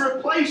 God has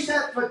replaced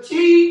that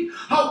fatigue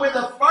with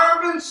a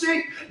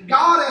fervency.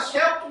 God has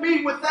helped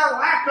me with that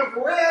lack of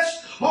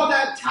rest or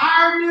that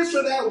tiredness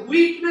or that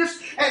weakness,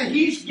 and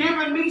He's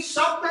given me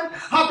something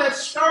that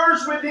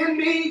stirs within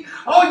me.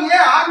 Oh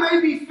yeah, I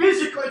may be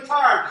physically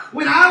tired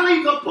when I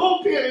leave the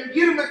pulpit and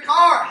get in the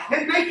car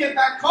and make it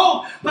back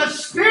home, but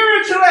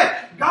spiritually,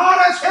 God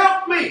has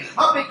helped me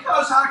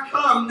because I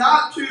come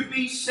not to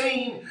be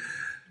seen,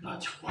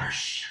 but to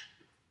worship.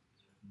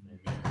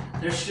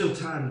 There's still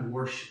time to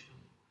worship.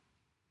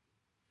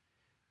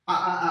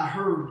 I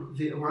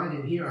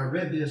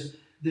read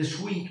this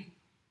week,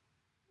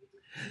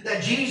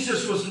 that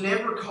Jesus was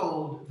never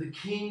called the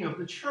King of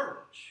the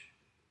church.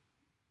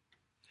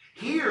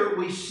 Here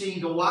we see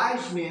the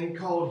wise men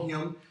called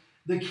Him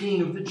the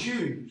King of the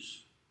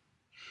Jews.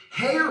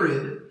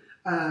 Herod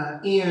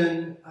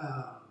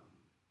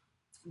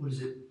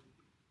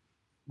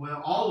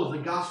all of the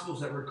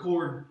Gospels that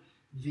record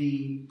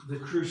the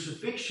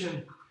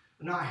crucifixion,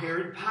 not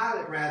Herod,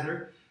 Pilate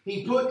rather,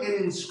 he put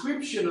an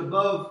inscription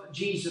above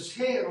Jesus'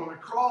 head on a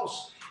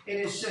cross, and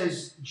it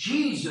says,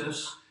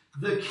 Jesus,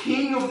 the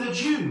King of the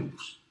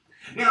Jews.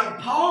 Now,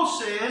 Paul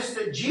says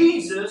that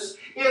Jesus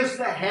is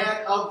the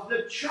head of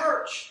the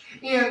church.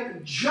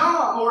 In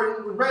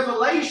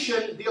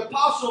Revelation, the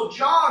Apostle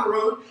John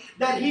wrote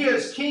that He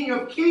is King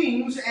of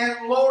kings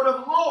and Lord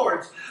of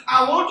lords.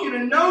 I want you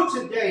to know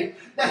today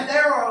that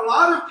there are a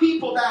lot of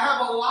people that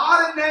have a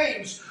lot of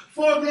names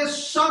for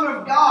this Son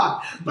of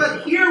God.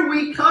 But here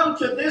we come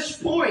to this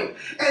point,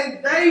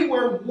 and they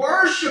were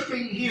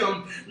worshiping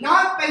Him,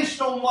 not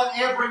based on what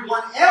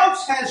everyone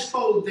else has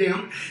told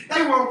them.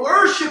 They were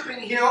worshiping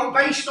Him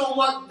based on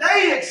what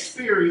they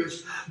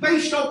experienced,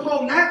 based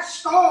upon that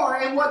star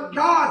and what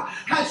God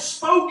has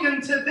spoken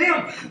to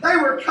them. They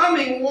were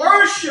coming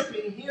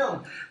worshiping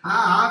Him.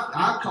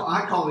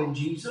 I call Him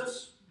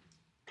Jesus.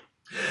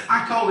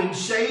 I call Him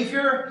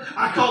Savior.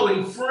 I call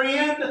Him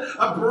friend,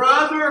 a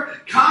brother,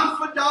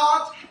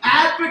 confidant,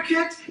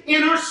 advocate,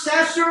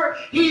 intercessor.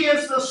 He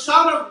is the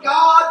Son of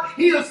God.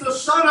 He is the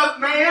Son of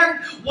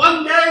Man.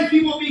 One day He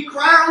will be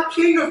crowned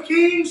King of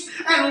Kings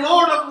and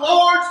Lord of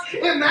Lords.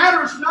 It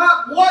matters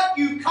not what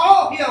you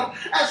call Him,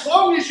 as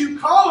long as you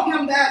call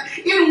Him that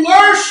in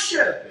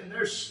worship. And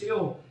there's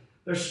still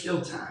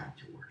time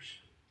to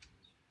worship.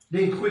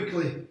 Then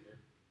quickly,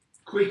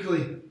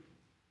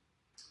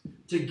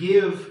 to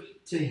give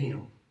to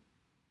Him.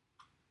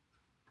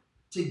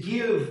 To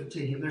give to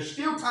Him. There's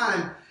still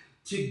time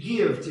to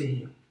give to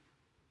Him.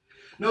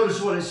 Notice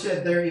what it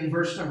said there in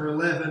verse number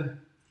 11.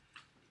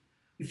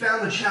 He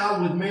found the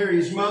child with Mary,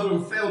 His mother,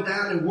 and fell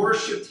down and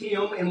worshipped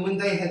Him. And when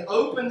they had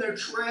opened their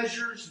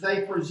treasures,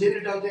 they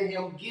presented unto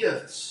Him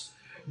gifts,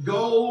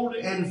 gold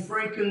and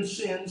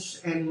frankincense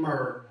and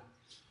myrrh.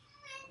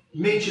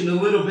 Mentioned a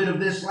little bit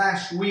of this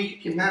last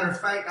week. As a matter of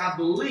fact, I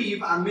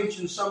believe I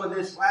mentioned some of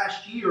this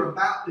last year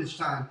about this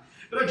time.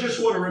 But I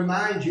just want to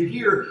remind you,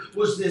 here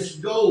was this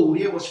gold.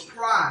 It was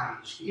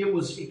prized. It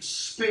was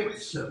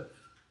expensive.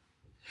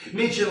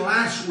 Mentioned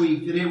last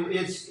week that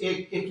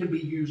it can be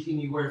used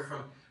anywhere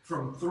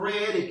from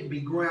thread. It can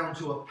be ground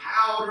to a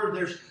powder.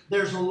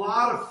 There's a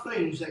lot of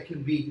things that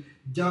can be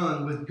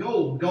done with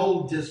gold.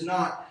 Gold does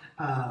not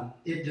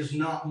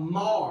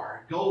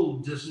mar.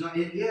 Gold does not.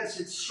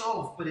 Yes, it's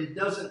soft, but it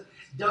doesn't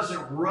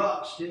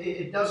rust.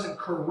 It doesn't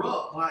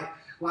corrupt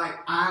like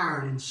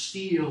iron and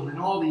steel and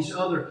all these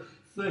other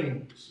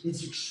things.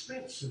 It's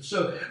expensive.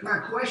 So my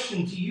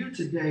question to you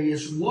today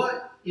is,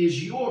 what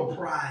is your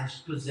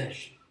prized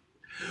possession?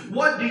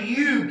 What do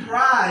you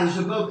prize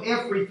above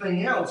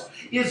everything else?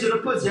 Is it a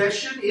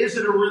possession? Is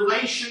it a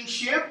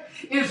relationship?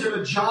 Is it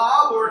a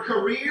job or a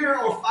career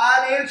or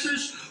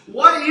finances?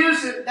 What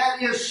is it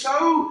that is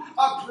so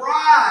a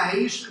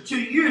prize to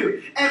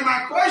you? And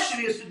my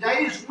question is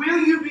today is,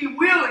 will you be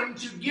willing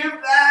to give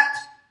that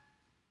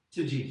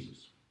to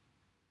Jesus?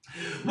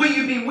 Will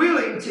you be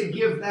willing to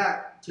give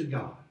that to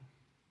God?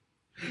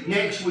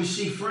 Next, we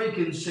see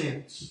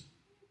frankincense.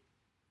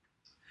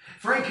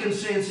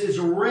 Frankincense is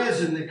a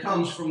resin that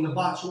comes from the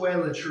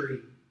boswellia tree.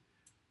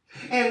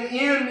 And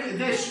in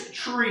this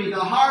tree, the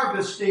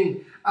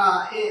harvesting,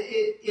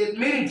 it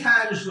many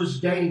times was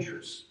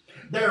dangerous.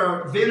 There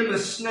are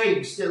venomous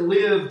snakes that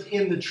lived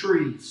in the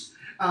trees.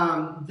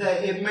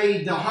 It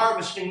made the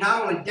harvesting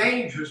not only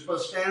dangerous,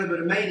 but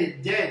it made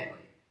it deadly.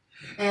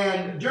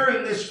 And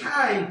during this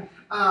time,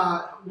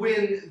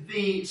 when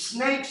the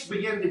snakes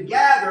begin to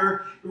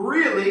gather,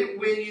 really,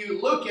 when you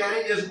look at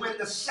it, is when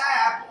the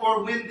sap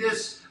or when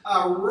this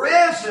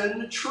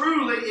resin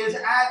truly is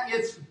at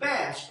its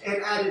best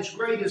and at its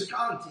greatest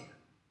content.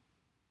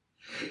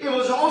 It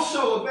was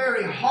also a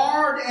very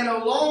hard and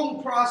a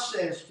long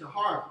process to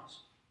harvest.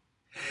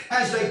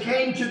 As they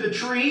came to the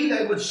tree,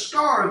 they would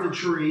scar the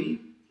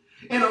tree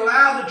and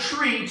allow the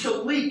tree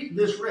to leak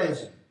this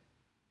resin.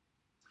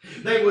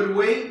 They would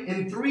wait,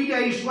 and 3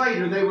 days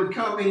later they would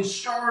come and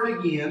scar it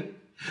again.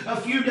 A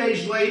few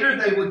days later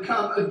they would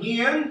come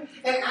again,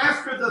 and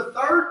after the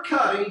third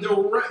cutting,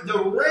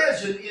 the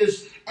resin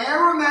is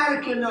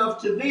aromatic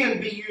enough to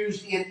then be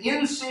used in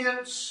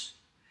incense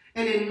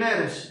and in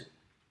medicine.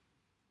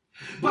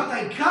 But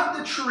they cut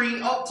the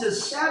tree up to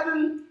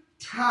 7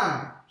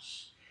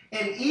 times,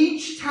 and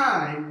each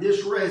time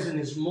this resin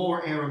is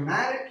more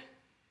aromatic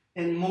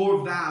and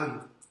more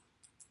valuable.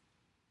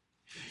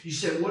 You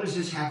said, what does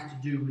this have to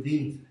do with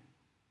anything?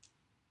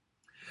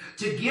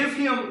 To give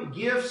him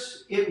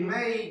gifts, it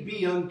may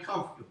be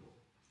uncomfortable.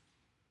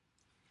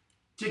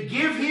 To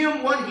give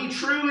him what he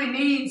truly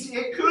needs,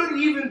 it could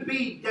even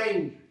be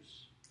dangerous.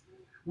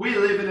 We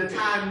live in a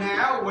time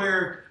now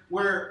where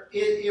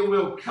it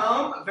will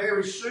come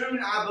very soon,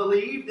 I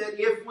believe, that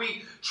if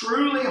we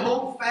truly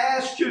hold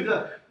fast to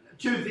the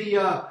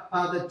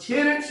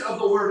tenets of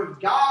the Word of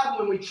God,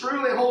 when we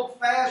truly hold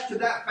fast to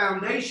that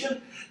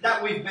foundation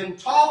that we've been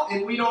taught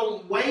and we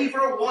don't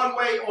waver one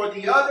way or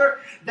the other,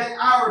 that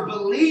our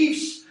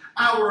beliefs,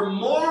 our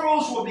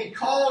morals will be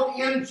called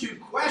into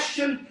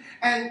question,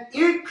 and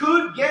it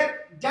could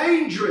get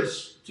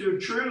dangerous to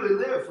truly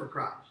live for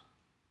Christ.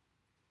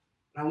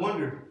 I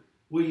wonder,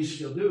 will you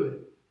still do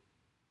it?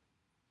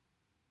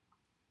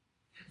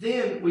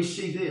 Then we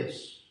see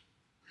this.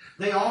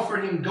 They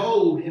offered him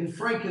gold and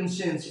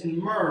frankincense and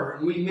myrrh.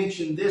 And we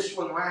mentioned this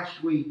one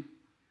last week.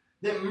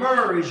 That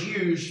myrrh is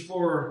used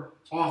for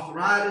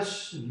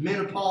arthritis and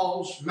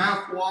menopause,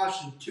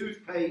 mouthwash and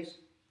toothpaste.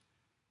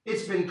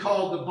 It's been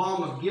called the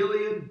balm of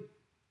Gilead.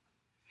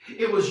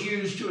 It was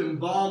used to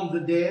embalm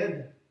the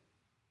dead.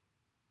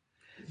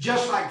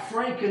 Just like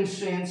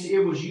frankincense, it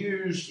was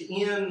used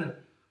in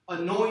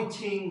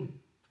anointing,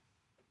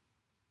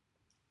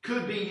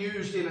 could be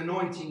used in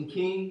anointing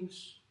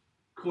kings,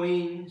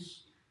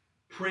 queens,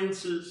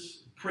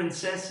 princes,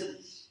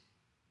 princesses,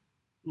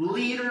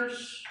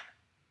 leaders.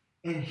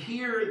 And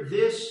here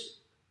this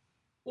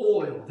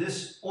oil,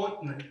 this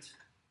ointment,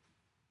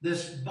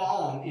 this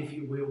balm, if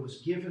you will, was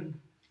given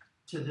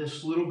to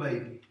this little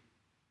baby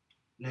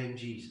named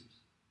Jesus.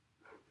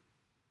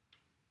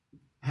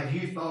 Have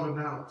you thought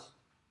about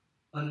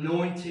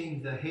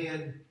anointing the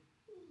head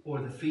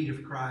or the feet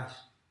of Christ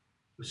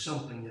with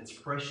something that's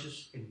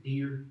precious and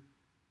dear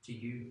to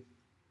you?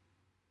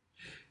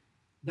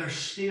 There's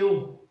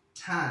still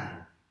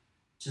time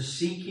to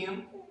seek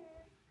him,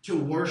 to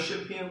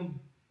worship him,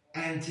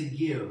 and to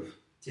give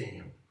to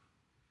him.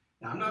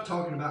 Now, I'm not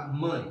talking about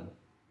money.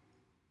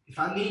 If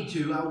I need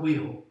to, I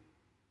will.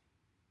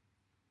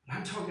 But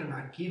I'm talking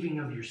about giving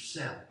of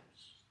yourselves.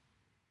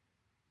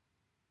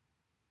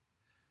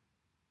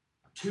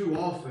 Too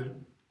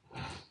often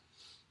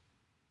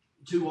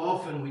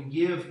we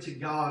give to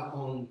God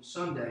on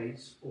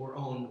Sundays or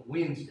on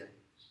Wednesdays.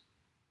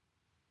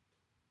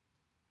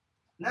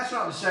 And that's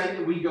not to say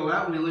that we go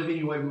out and we live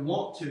any way we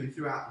want to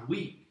throughout the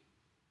week.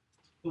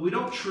 But we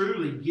don't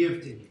truly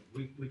give to him.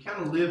 We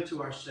kind of live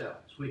to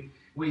ourselves. We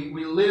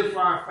live for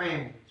our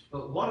families.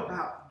 But what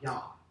about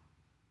God?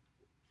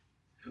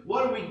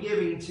 What are we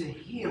giving to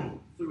him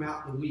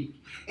throughout the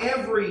week?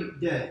 Every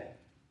day.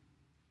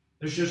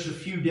 There's just a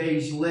few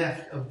days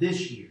left of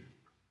this year.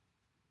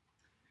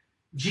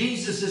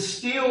 Jesus is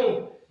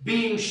still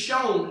being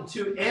shown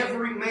to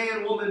every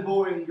man, woman,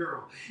 boy, and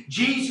girl.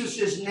 Jesus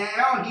is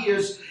now, he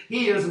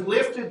is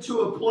lifted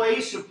to a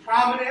place of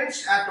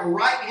prominence at the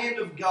right hand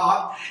of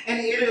God, and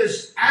it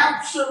is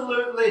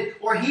absolutely,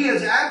 or he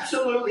is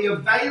absolutely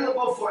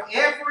available for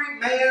every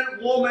man,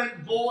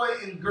 woman, boy,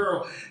 and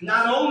girl,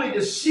 not only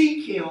to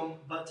seek him,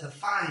 but to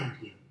find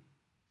him.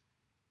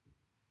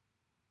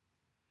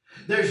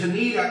 There's a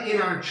need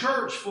in our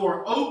church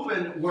for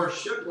open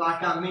worship,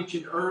 like I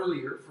mentioned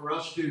earlier, for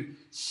us to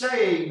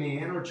say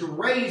amen, or to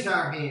raise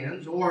our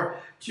hands, or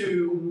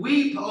to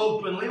weep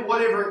openly,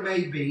 whatever it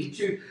may be,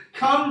 to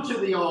come to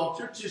the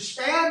altar, to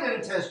stand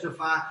and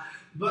testify,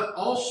 but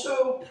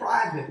also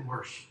private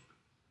worship.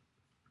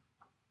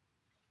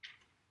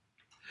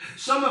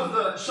 Some of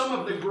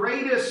the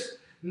greatest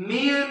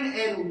men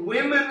and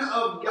women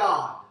of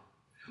God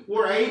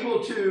were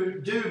able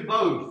to do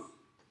both,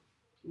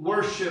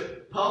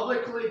 worship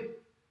publicly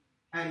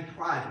and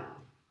privately.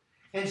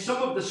 And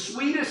some of the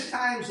sweetest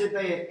times that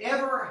they had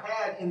ever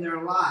had in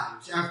their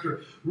lives,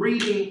 after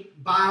reading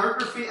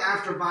biography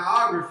after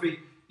biography,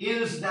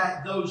 is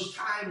that those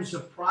times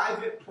of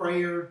private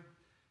prayer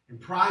and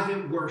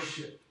private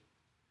worship,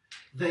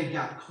 they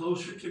got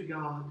closer to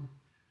God,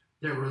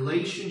 their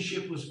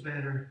relationship was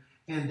better,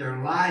 and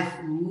their life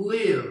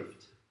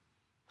lived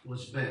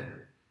was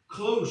better,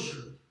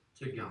 closer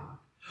to God,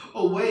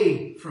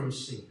 away from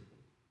sin.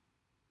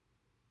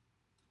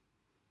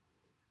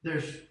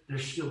 There's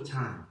still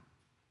time.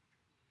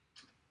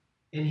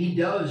 And He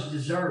does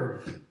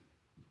deserve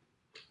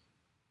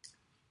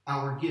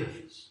our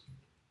gifts.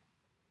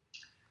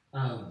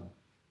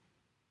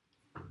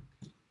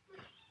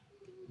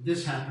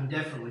 This happened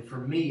definitely for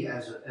me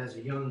as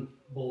a young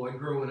boy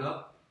growing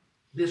up.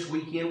 This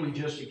weekend we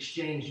just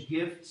exchanged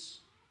gifts.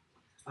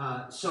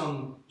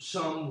 Some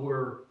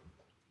were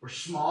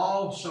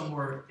small, some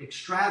were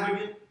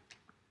extravagant,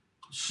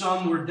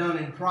 some were done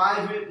in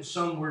private, and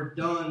some were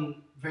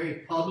done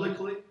very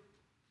publicly.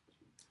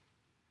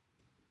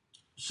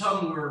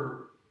 Some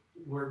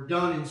were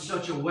done in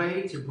such a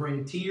way to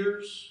bring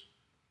tears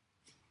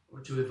or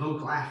to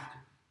evoke laughter.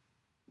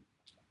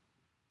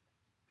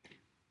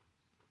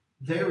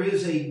 There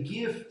is a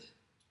gift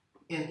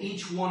in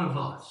each one of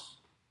us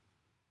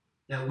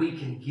that we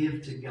can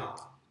give to God,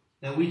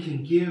 that we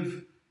can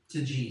give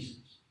to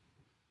Jesus.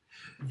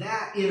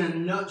 That, in a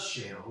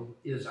nutshell,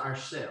 is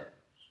ourselves.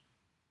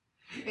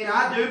 And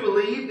I do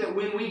believe that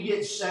when we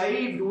get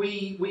saved,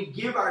 we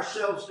give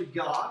ourselves to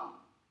God.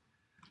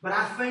 But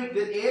I think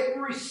that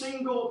every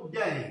single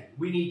day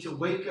we need to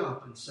wake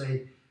up and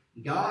say,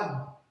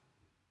 God,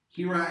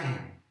 here I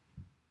am.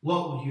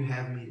 What will you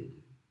have me to do?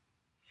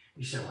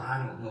 You say, well,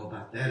 I don't know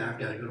about that. I've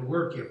got to go to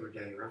work every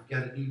day, or I've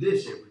got to do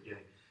this every day.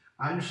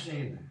 I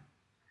understand that.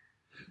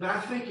 But I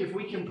think if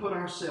we can put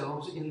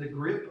ourselves in the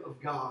grip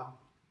of God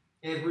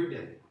every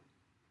day,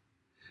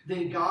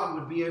 then God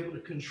would be able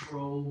to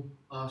control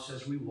us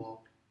as we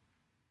walk.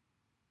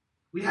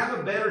 We have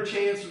a better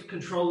chance of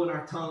controlling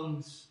our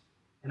tongues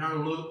and our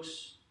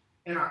looks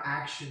and our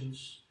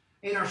actions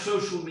and our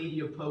social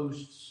media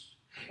posts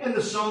and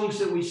the songs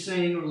that we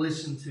sing or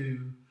listen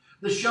to,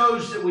 the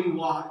shows that we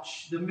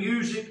watch, the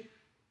music,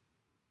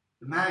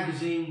 the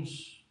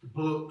magazines, the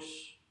books,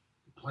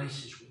 the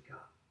places we go.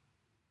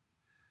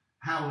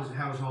 How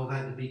is all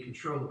that to be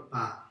controlled?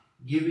 By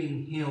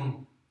giving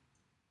Him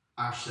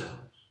ourselves.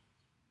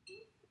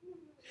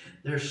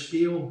 There's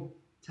still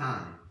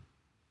time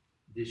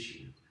this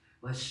year.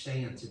 Let's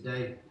stand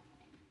today.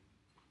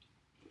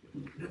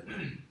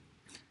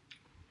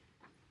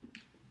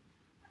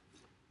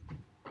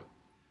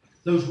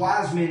 Those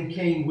wise men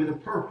came with a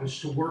purpose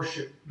to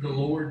worship the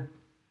Lord.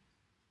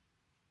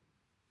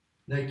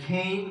 They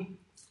came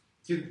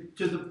to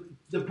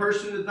the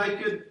person that they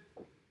could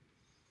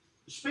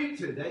speak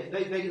to.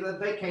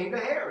 They came to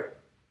Herod.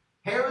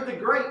 Herod the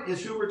Great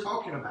is who we're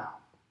talking about.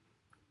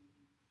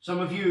 Some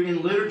of you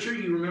in literature,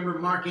 you remember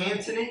Mark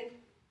Antony.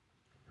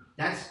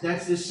 That's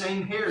this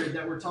same Herod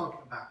that we're talking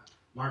about.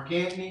 Mark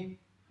Antony,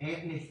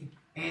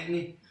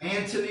 and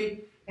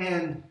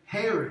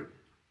Herod,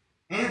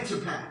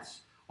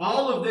 Antipas.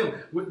 All of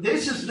them.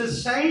 This is the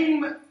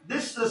same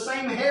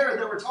Herod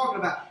that we're talking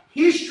about.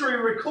 History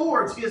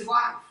records his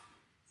life.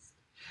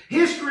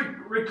 History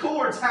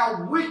records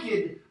how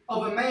wicked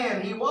of a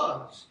man he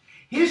was.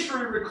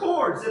 History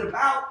records that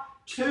about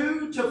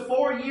 2 to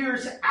 4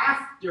 years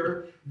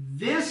after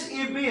this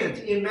event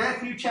in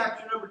Matthew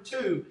chapter number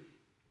 2,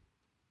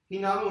 he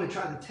not only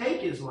tried to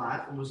take his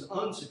life and was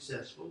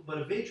unsuccessful, but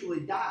eventually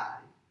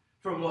died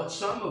from what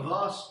some of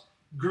us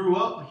grew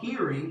up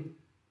hearing,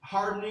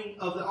 hardening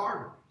of the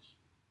arteries.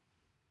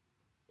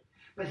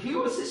 But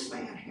here was this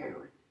man,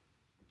 Herod.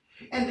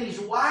 And these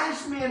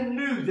wise men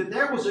knew that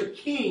there was a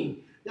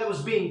king that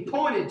was being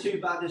pointed to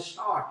by this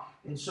star.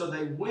 And so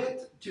they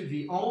went to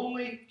the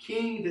only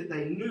king that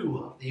they knew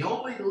of, the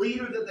only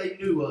leader that they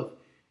knew of,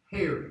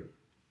 Herod.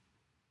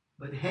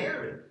 But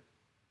Herod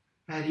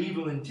had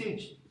evil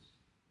intentions.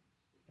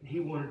 And he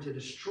wanted to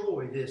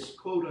destroy this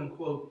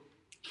quote-unquote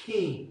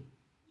king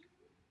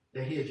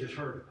that he had just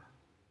heard about.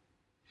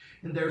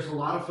 And there's a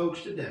lot of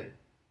folks today.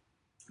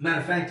 Matter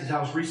of fact, as I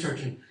was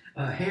researching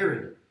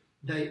Herod,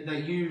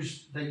 they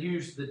used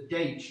the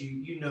dates,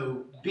 you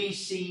know,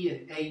 BC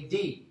and AD.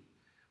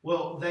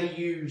 Well, they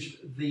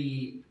used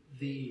the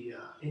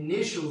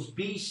initials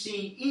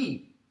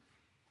BCE,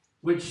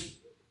 which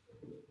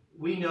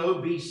we know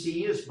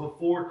BC is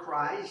before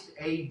Christ.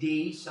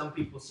 AD, some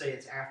people say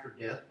it's after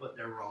death, but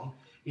they're wrong.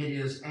 it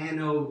is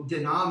Anno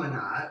Domini,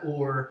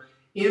 or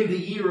in the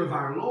year of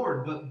our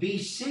Lord. But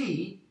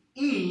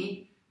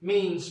BCE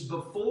means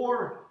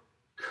before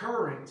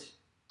current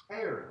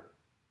era.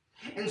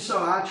 And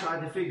so I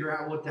tried to figure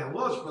out what that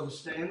was, Brother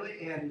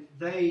Stanley, and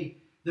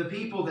the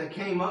people that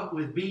came up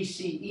with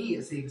BCE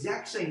is the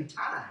exact same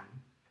time,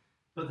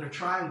 but they're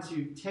trying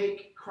to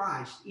take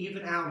Christ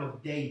even out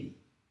of dating.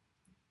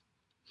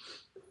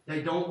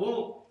 They don't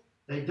want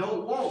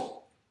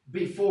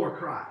before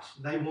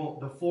Christ. They want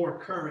before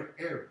current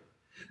era.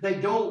 They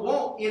don't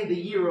want in the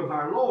year of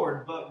our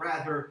Lord, but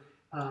rather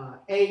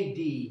AD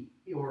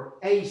or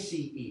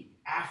ACE,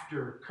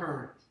 after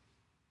current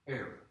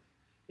era.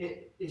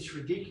 It's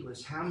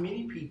ridiculous how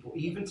many people,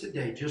 even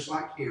today, just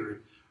like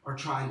Herod, are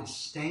trying to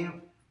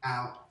stamp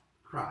out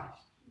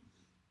Christ.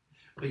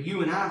 But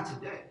you and I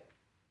today,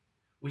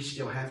 we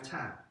still have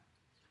time.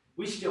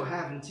 We still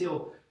have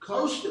until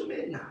close to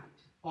midnight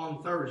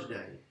on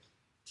Thursday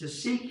to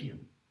seek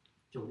Him,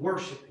 to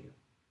worship Him,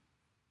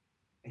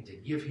 and to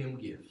give Him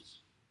gifts.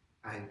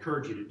 I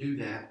encourage you to do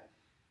that.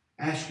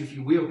 Ask if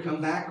you will, come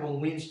back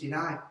on Wednesday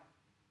night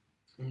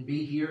and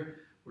be here.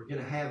 We're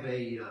going to have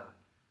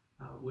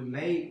we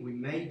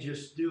may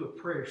just do a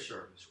prayer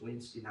service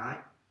Wednesday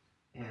night,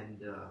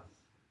 and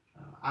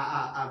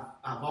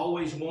I've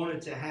always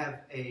wanted to have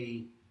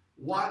a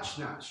watch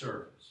night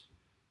service,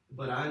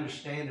 but I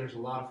understand there's a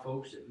lot of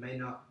folks that may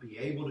not be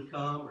able to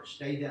come or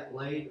stay that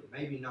late, or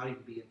maybe not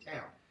even be in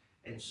town,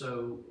 and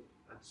so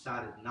I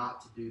decided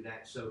not to do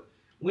that. So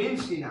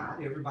Wednesday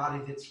night,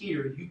 everybody that's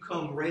here, you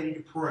come ready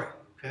to pray,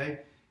 okay?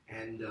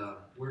 And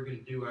we're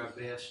going to do our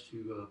best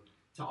to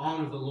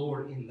honor the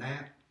Lord in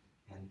that,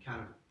 and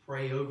kind of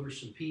pray over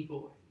some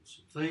people and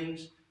some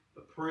things,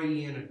 but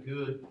pray in a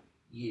good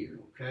year,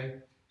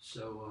 okay?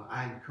 So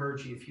I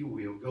encourage you, if you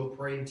will, go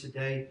praying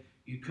today.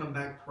 You come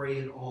back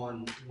praying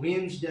on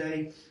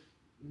Wednesday.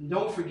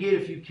 Don't forget,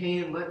 if you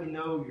can, let me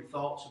know your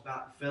thoughts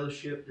about the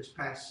fellowship this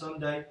past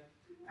Sunday,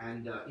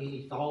 and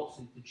any thoughts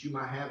that you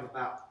might have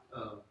about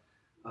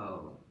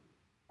a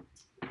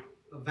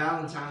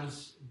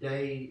Valentine's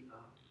Day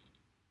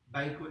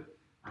banquet.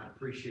 I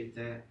appreciate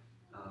that.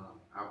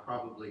 I'll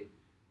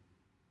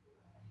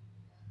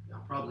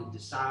probably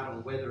decide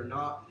on whether or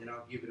not, and then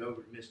I'll give it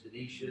over to Miss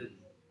Denisha and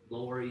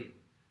Lori and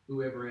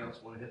whoever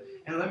else want to help.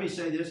 And let me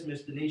say this,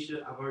 Miss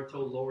Denisha, I've already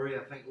told Lori,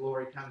 I think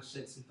Lori kind of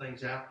sent some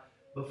things out,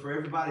 but for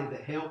everybody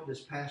that helped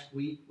this past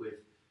week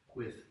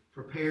with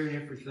preparing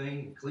everything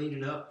and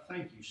cleaning up,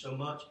 thank you so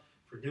much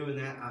for doing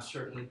that. I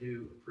certainly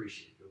do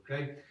appreciate it,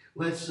 okay?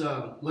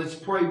 Let's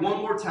pray one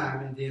more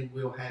time, and then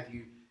we'll have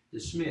you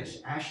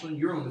dismissed. Ashlyn,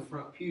 you're on the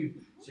front pew,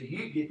 so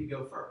you get to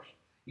go first.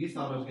 You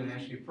thought I was going to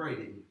ask you to pray,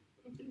 didn't you?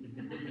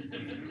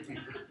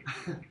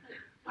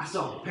 I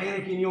saw the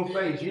panic in your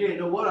face. You didn't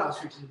know what I was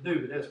fixing to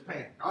do, but that's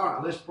panic. All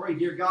right, let's pray.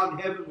 Dear God in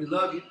heaven, we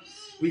love you.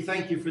 We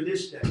thank you for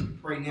this day. We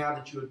pray now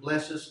that you would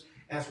bless us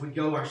as we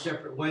go our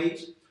separate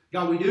ways.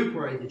 God, we do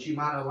pray that you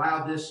might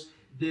allow this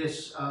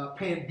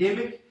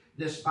pandemic,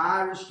 this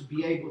virus, to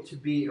be able to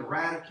be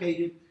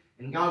eradicated.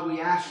 And God, we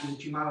ask you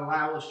that you might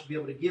allow us to be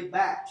able to get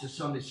back to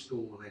Sunday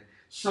school and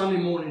Sunday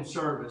morning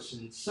service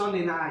and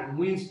Sunday night and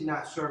Wednesday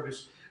night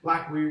service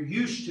like we're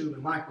used to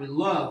and like we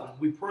love. And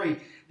we pray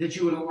that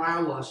you would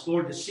allow us,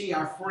 Lord, to see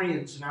our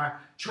friends and our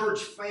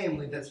church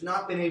family that's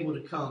not been able to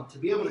come, to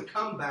be able to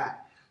come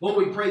back. Lord,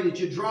 we pray that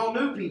you draw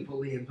new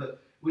people in,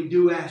 but we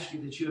do ask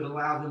you that you would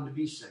allow them to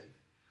be safe.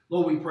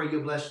 Lord, we pray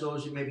you bless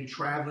those that may be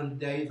traveling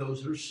today,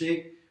 those that are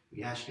sick.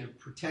 We ask you to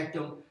protect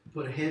them,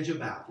 put a hedge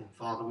about them.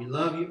 Father, we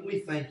love you. We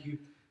thank you.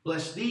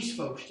 Bless these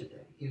folks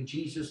today. In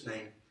Jesus'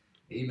 name,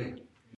 amen.